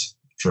labels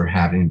for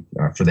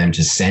them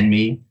to send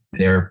me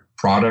their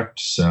product.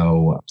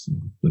 So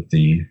with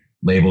the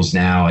labels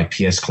now like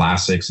PS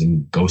Classics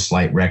and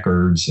Ghostlight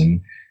Records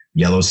and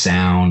Yellow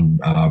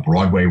Sound,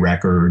 Broadway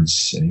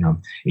Records. It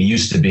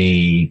used to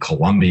be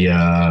Columbia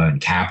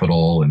and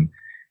Capitol, and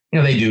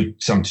they do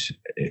some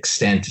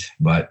extent,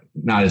 but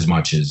not as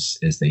much as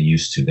they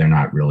used to. They're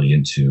not really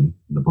into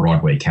the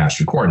Broadway cast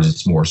recordings.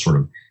 It's more sort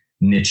of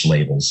niche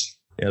labels.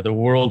 Yeah, the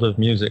world of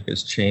music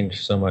has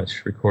changed so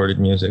much, recorded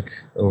music,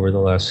 over the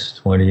last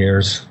 20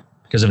 years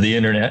because of the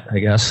internet, I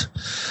guess.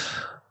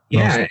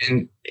 Yeah,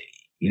 and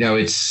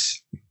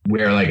it's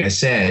where, like I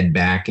said,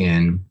 back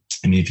in,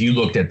 if you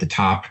looked at the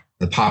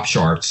pop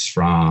charts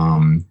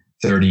from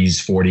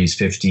 30s, 40s,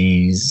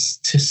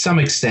 50s, to some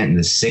extent in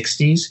the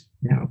 60s,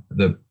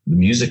 the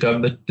music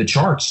of the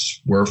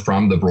charts were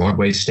from the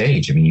Broadway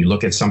stage. You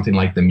look at something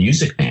like The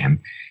Music Man,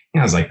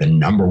 it was like the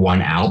number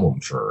one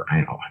album for,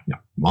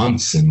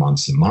 months and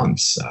months and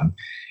months.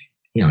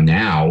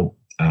 Now,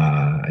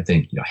 I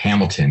think,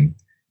 Hamilton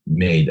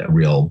made a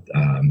real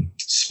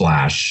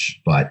splash,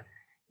 but,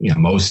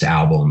 most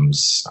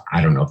albums,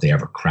 I don't know if they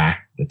ever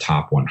cracked the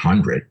top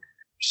 100.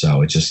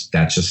 So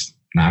that's just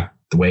not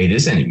the way it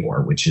is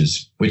anymore, which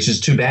is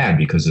too bad,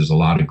 because there's a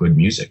lot of good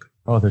music.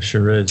 Oh, there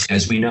sure is.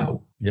 As we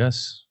know.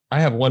 Yes.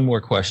 I have one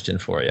more question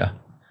for you.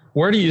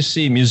 Where do you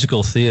see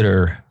musical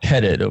theater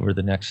headed over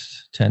the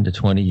next 10 to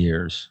 20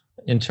 years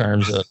in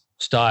terms of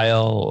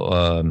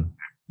style,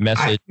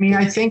 message?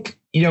 I think,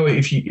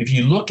 if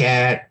you look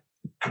at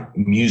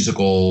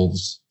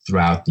musicals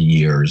throughout the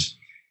years,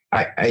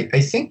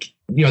 I think,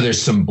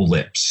 there's some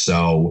blips.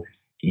 So,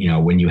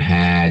 when you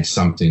had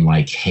something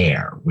like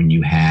Hair, when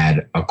you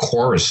had A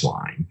Chorus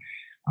Line,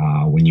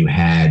 when you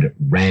had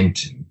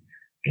Rent,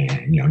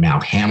 and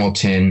now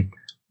Hamilton,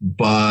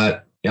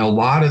 but a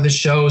lot of the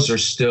shows are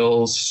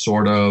still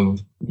sort of,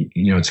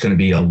 it's going to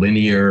be a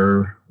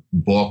linear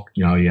book.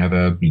 You have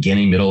a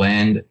beginning, middle,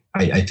 end.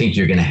 I think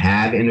you're going to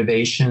have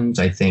innovations.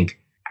 I think,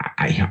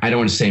 I don't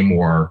want to say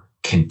more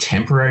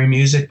contemporary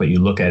music, but you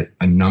look at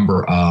a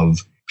number of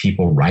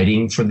people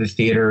writing for the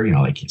theater,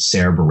 like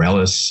Sarah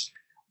Bareilles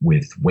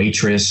with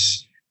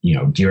Waitress,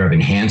 Dear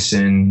Evan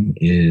Hansen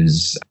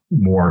is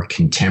more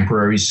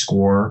contemporary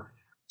score.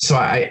 So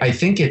I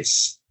think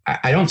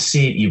I don't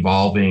see it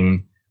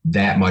evolving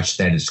that much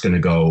that it's going to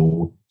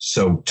go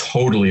so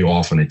totally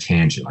off on a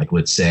tangent. Like,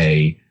 let's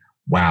say,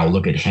 wow,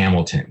 look at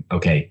Hamilton.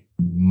 Okay,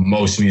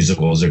 most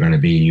musicals are going to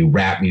be,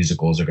 rap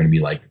musicals are going to be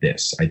like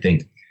this. I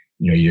think,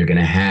 you're going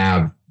to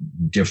have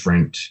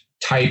different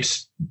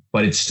types,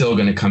 but it's still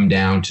going to come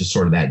down to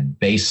sort of that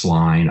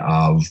baseline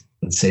of,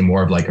 let's say,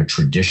 more of like a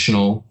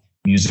traditional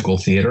musical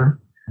theater.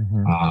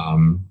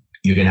 Mm-hmm.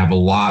 You're going to have a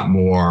lot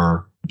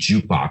more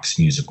jukebox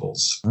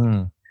musicals.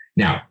 Mm.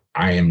 Now,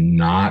 I am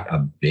not a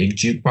big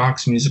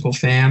jukebox musical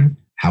fan.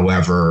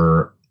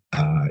 However,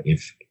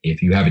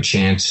 if you have a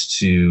chance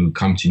to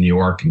come to New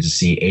York and to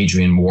see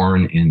Adrienne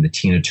Warren in the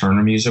Tina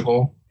Turner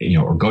musical,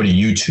 or go to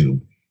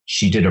YouTube,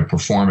 she did a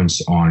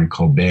performance on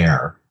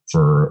Colbert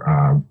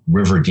for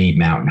River Deep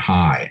Mountain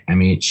High.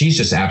 She's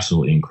just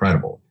absolutely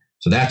incredible.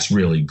 So that's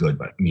really good.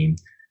 But I mean,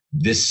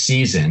 this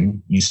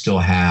season, you still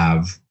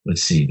have,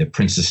 let's see, the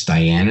Princess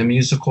Diana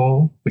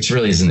musical, which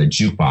really isn't a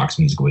jukebox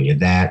musical. You have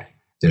that.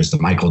 There's the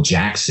Michael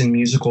Jackson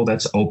musical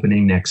that's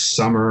opening next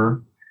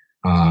summer.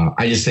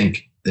 I just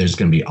think there's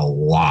going to be a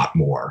lot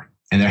more.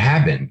 And there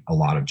have been a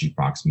lot of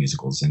jukebox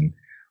musicals, and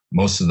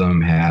most of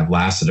them have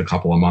lasted a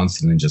couple of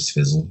months and then just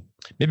fizzled.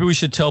 Maybe we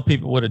should tell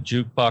people what a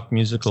jukebox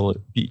musical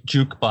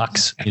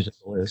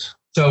is.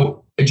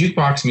 So a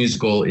jukebox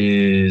musical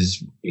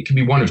it can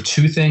be one of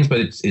two things, but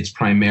it's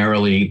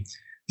primarily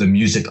the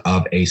music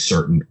of a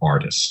certain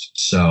artist.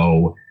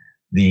 So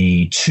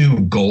the two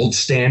gold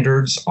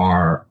standards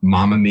are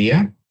Mamma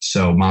Mia.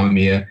 So Mamma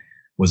Mia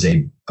was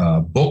a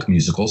book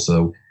musical.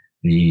 So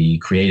the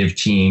creative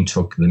team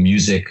took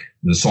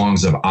the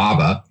songs of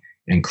ABBA,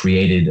 and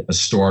created a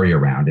story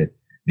around it.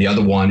 The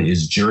other one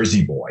is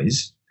Jersey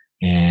Boys,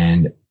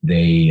 and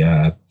they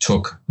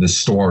took the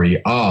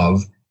story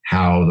of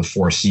how the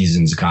Four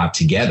Seasons got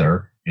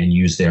together and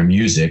used their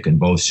music, and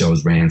both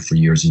shows ran for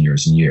years and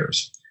years and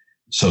years.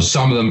 So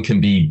some of them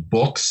can be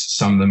books,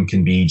 some of them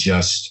can be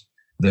just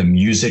the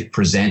music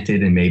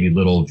presented in maybe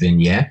little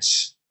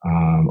vignettes.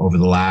 Over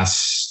the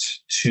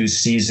last two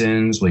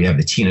seasons, you have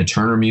the Tina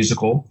Turner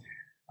musical,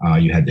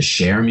 you had the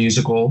Cher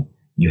musical,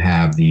 you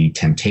have the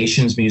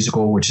Temptations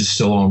musical, which is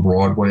still on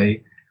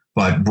Broadway,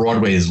 but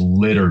Broadway is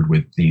littered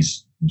with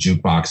these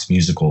jukebox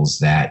musicals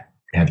that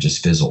have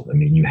just fizzled. I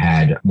mean, you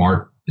had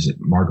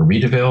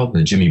Margaritaville,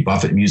 the Jimmy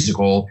Buffett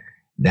musical,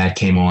 that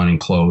came on and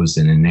closed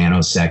in a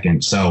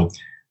nanosecond. So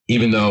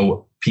even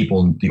though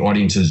the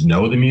audiences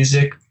know the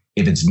music,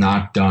 if it's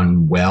not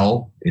done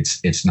well,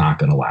 it's not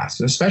going to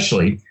last. And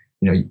especially,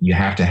 you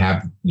have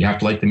to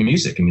like the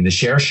music. I mean, the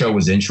Cher show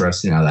was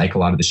interesting. I like a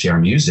lot of the Cher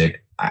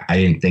music. I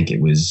didn't think it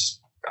was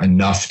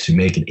enough to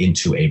make it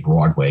into a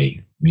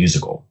Broadway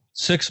musical.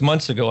 6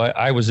 months ago,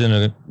 I was in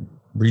a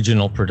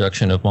regional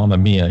production of Mamma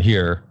Mia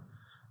here.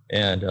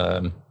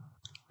 And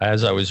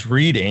as I was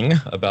reading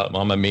about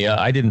Mamma Mia,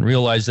 I didn't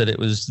realize that it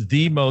was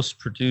the most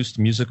produced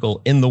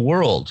musical in the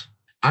world.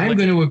 I'm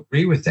going to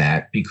agree with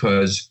that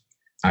because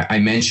I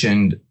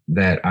mentioned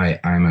that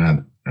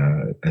I'm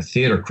a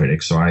theater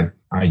critic. So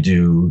I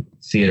do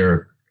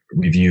theater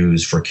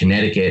reviews for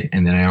Connecticut.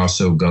 And then I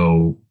also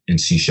go and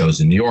see shows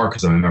in New York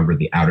because I'm a member of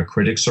the Outer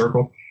Critics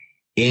Circle.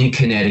 In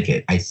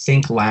Connecticut, I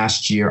think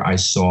last year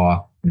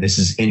this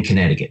is in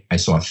Connecticut, I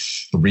saw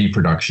 3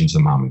 productions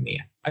of Mamma Mia.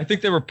 I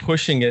think they were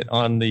pushing it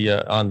on the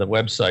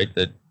website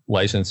that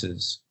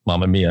licenses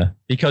Mamma Mia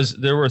because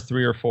there were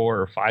 3 or 4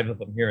 or 5 of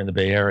them here in the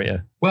Bay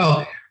Area.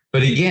 Well,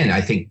 but again,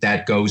 I think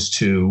that goes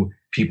to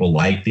people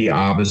like the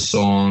ABBA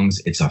songs.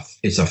 It's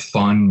a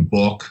fun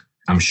book.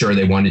 I'm sure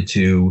they wanted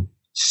to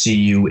see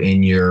you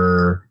in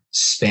your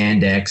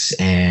spandex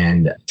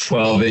and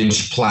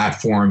 12-inch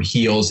platform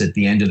heels at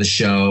the end of the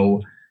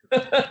show.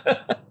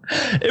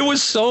 It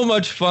was so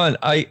much fun.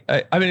 I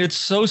mean, it's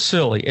so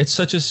silly. It's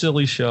such a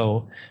silly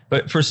show,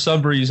 but for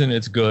some reason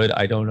it's good.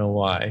 I don't know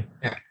why.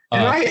 Yeah.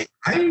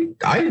 And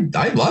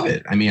I love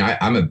it. I mean,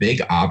 I'm a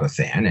big ABBA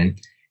fan, and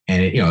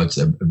it's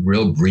a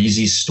real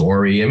breezy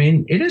story. I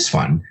mean, it is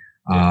fun.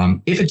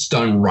 If it's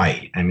done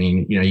right. I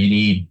mean, you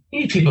need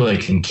people that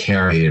can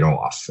carry it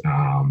off.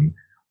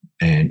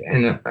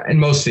 And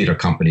most theater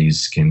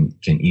companies can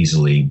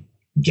easily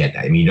get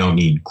that. I mean, you don't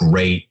need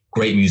great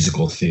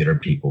musical theater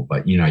people,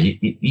 but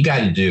you got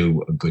to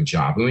do a good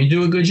job. And when you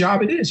do a good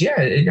job, it is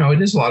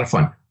a lot of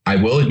fun. I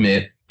will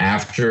admit,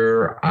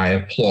 after I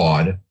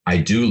applaud, I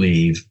do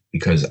leave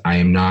because I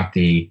am not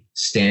the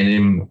stand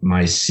in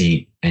my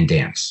seat and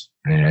dance,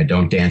 and I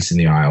don't dance in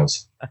the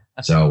aisles.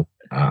 So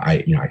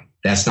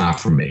that's not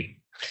for me.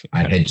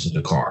 I head to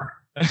the car.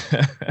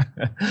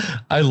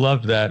 I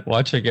love that,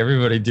 watching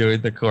everybody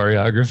doing the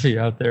choreography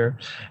out there,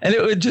 and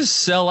it would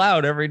just sell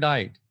out every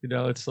night.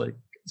 It's like,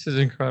 this is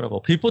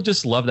incredible. People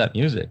just love that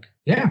music.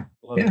 Yeah.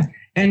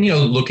 And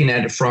looking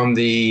at it from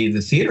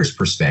the theater's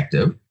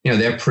perspective,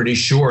 they're pretty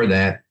sure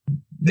that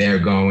they're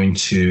going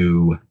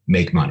to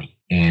make money,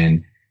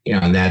 and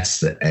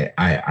that's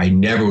I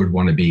never would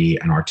want to be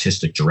an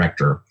artistic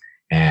director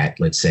at,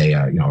 let's say,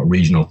 a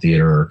regional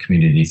theater or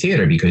community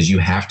theater, because you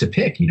have to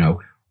pick,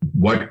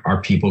 what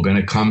are people going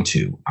to come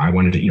to? I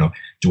wanted to,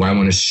 do I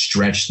want to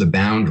stretch the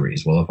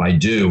boundaries? Well, if I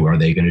do, are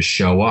they going to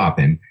show up?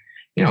 And,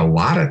 a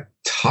lot of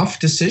tough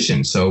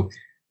decisions. So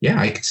yeah,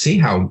 I could see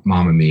how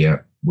Mamma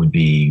Mia would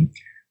be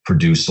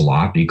produced a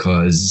lot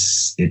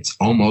because it's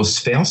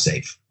almost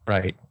fail-safe.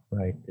 Right.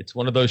 It's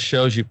one of those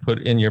shows you put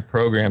in your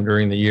program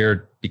during the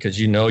year because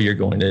you're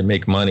going to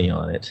make money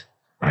on it.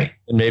 Right.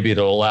 And maybe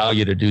it'll allow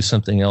you to do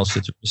something else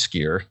that's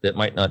riskier that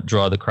might not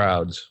draw the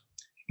crowds.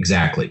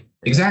 Exactly.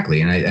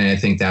 And I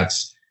think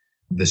that's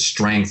the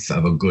strength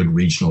of a good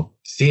regional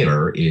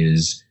theater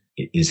is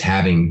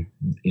having,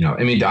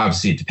 I mean,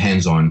 obviously it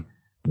depends on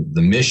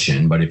the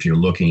mission, but if you're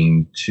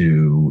looking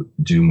to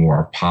do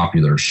more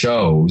popular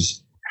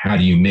shows, how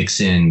do you mix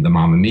in the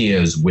Mamma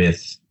Mias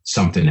with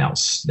something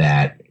else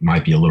that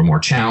might be a little more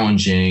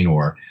challenging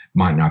or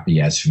might not be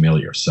as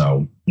familiar?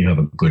 So you have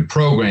a good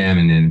program,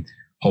 and then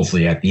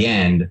hopefully at the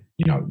end,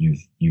 you've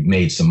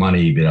made some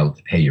money, you've been able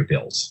to pay your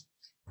bills.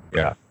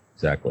 Yeah,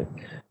 exactly.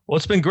 Well,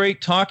 it's been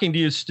great talking to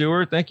you,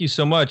 Stuart. Thank you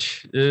so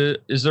much.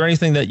 Is there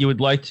anything that you would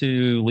like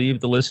to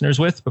leave the listeners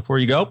with before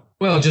you go?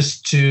 Well,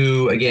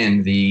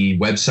 again, the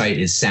website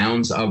is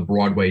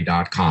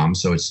soundsofbroadway.com.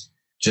 So it's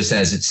just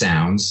as it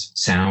sounds,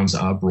 Sounds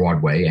of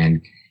Broadway.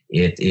 And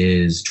it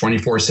is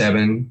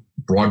 24/7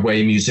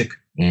 Broadway music.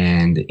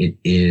 And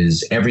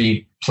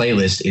every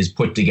playlist is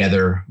put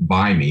together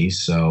by me.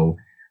 So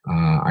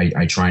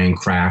I try and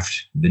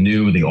craft the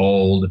new, the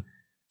old,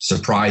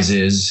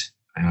 surprises.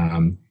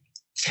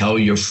 Tell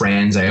your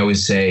friends. I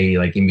always say,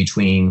 like in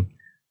between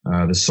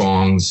the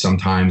songs,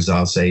 sometimes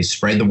I'll say,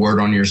 spread the word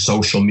on your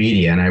social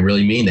media. And I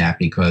really mean that,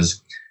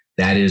 because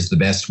that is the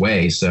best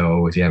way.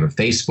 So if you have a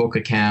Facebook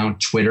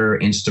account, Twitter,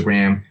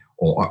 Instagram,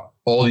 or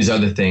all these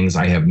other things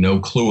I have no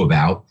clue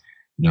about,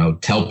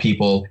 tell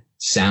people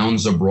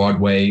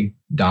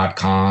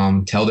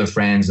soundsofbroadway.com. Tell their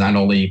friends, not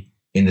only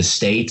in the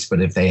States,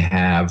 but if they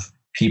have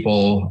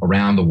people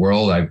around the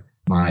world.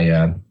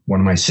 One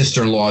of my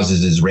sister-in-laws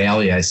is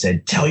Israeli. I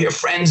said, tell your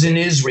friends in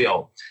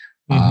Israel.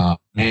 Mm-hmm.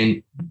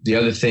 And the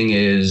other thing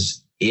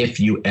is, if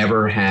you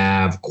ever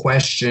have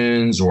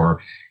questions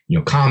or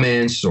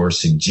comments or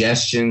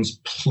suggestions,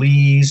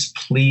 please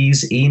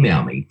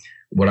email me.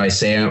 What I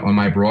say on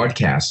my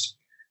broadcast,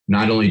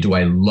 not only do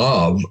I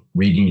love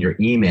reading your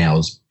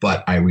emails,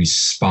 but I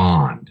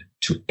respond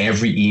to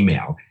every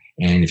email.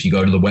 And if you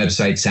go to the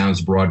website,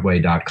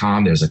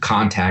 soundsbroadway.com, there's a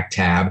contact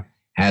tab,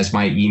 has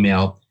my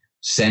email.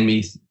 Send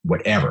me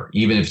whatever,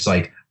 even if it's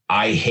like,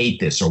 I hate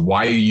this, or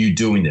why are you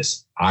doing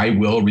this? I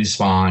will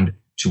respond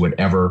to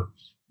whatever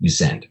you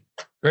send.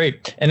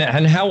 Great. And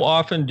how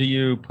often do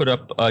you put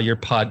up your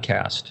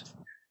podcast?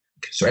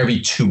 So every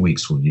 2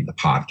 weeks will be the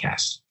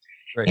podcast.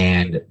 Great.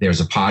 And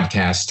there's a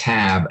podcast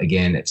tab,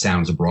 again, at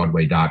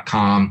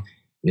soundsofbroadway.com.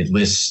 It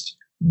lists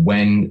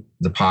when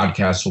the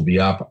podcast will be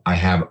up. I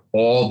have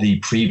all the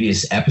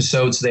previous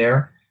episodes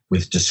there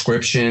with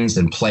descriptions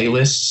and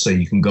playlists, so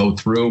you can go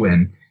through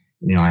and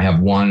I have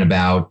one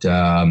about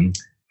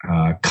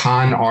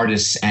con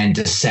artists and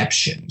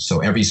deception.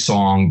 So every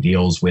song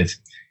deals with,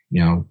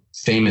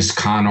 famous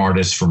con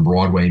artists from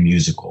Broadway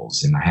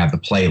musicals, and I have the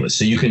playlist.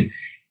 So you can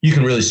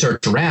really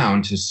search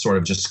around to sort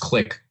of just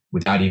click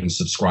without even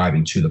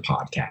subscribing to the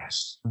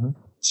podcast. Mm-hmm.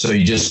 So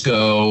you just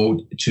go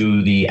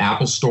to the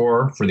Apple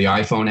Store for the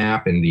iPhone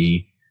app and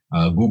the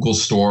Google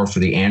Store for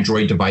the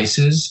Android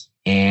devices.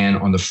 And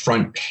on the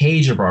front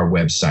page of our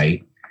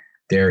website,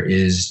 there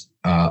is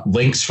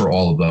links for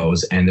all of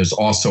those. And there's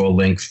also a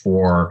link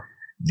for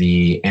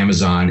the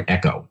Amazon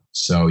Echo.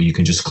 So you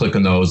can just click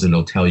on those and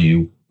it'll tell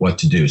you what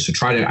to do. So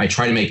I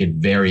try to make it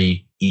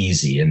very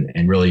easy.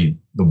 And really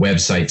the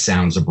website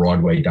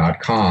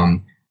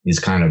soundsofbroadway.com is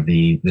kind of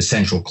the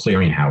central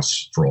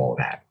clearinghouse for all of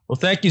that. Well,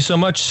 thank you so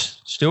much,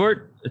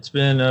 Stuart. It's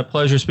been a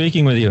pleasure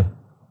speaking with you.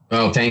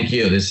 Oh, thank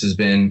you. This has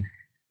been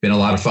a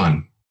lot of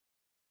fun.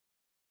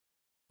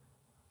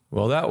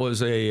 Well, that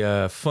was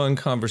a fun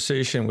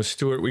conversation with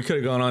Stuart. We could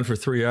have gone on for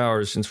 3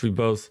 hours since we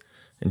both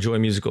enjoy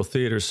musical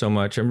theater so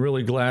much. I'm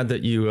really glad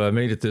that you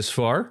made it this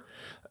far,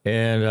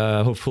 and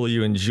hopefully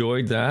you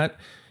enjoyed that.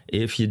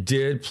 If you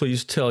did,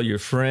 please tell your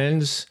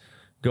friends.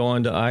 Go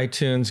on to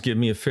iTunes, give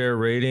me a fair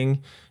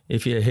rating.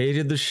 If you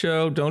hated the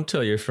show, don't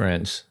tell your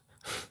friends.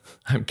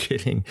 I'm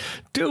kidding.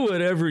 Do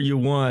whatever you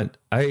want.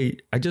 I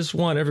just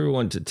want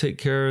everyone to take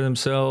care of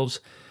themselves.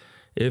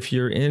 If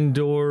you're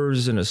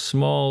indoors in a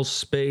small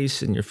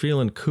space and you're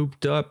feeling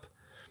cooped up,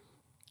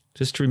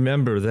 just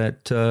remember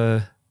that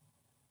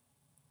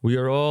we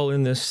are all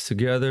in this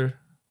together.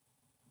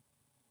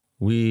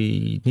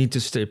 We need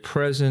to stay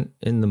present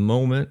in the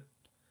moment.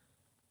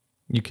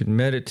 You can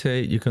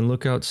meditate. You can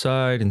look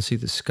outside and see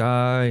the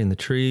sky and the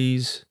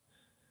trees.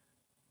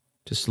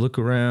 Just look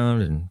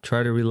around and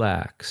try to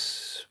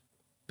relax,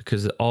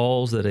 because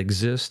all that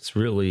exists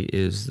really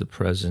is the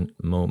present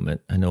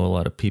moment. I know a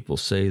lot of people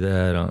say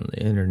that on the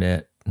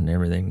internet and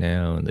everything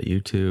now and the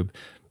YouTube,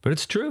 but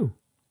it's true.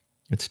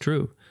 It's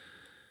true.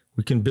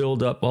 We can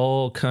build up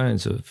all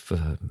kinds of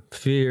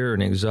fear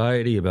and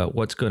anxiety about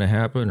what's going to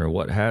happen or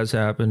what has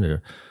happened,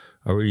 or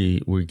are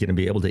we going to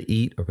be able to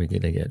eat? Are we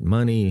going to get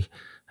money?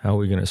 How are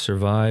we going to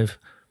survive?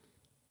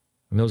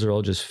 And those are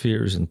all just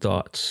fears and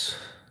thoughts.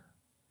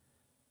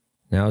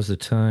 Now's the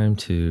time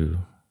to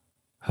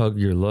hug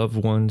your loved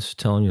ones,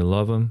 tell them you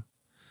love them,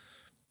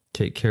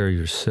 take care of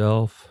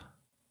yourself,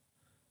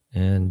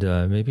 and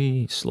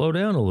maybe slow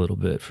down a little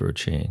bit for a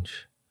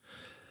change.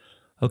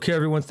 Okay,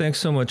 everyone, thanks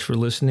so much for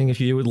listening.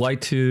 If you would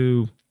like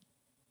to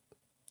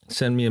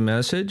send me a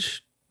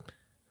message,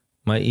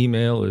 my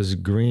email is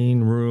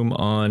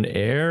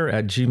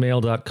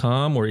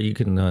greenroomonair@gmail.com, or you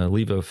can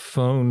leave a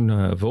phone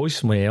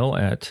voicemail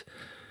at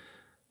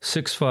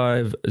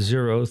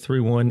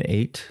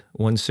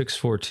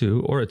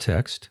 650-318-1642, or a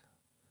text,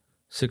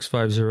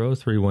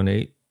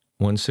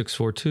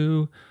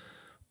 650-318-1642,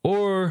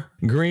 or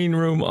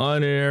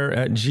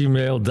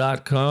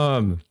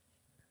greenroomonair@gmail.com.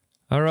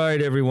 All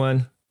right,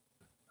 everyone.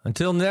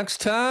 Until next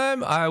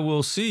time, I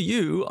will see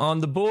you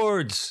on the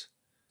boards.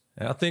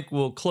 And I think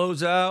we'll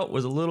close out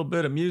with a little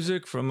bit of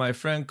music from my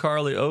friend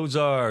Carly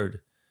Ozard.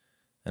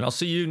 And I'll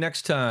see you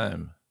next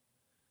time.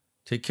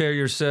 Take care of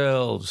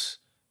yourselves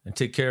and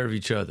take care of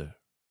each other.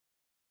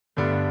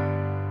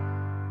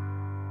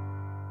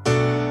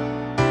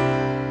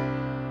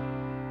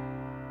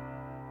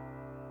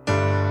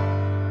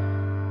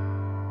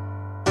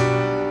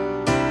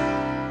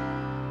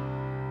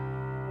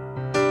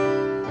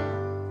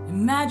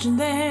 Imagine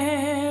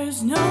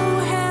there's no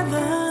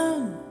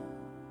heaven.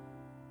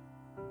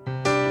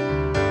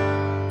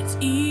 It's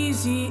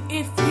easy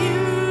if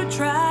you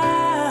try.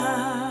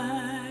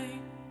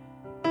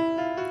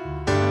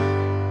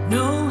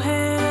 No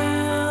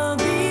hell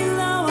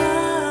below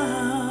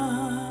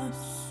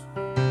us.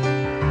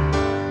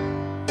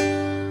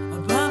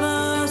 Above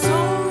us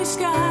only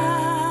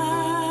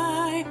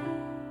sky.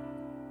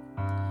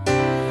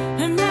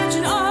 And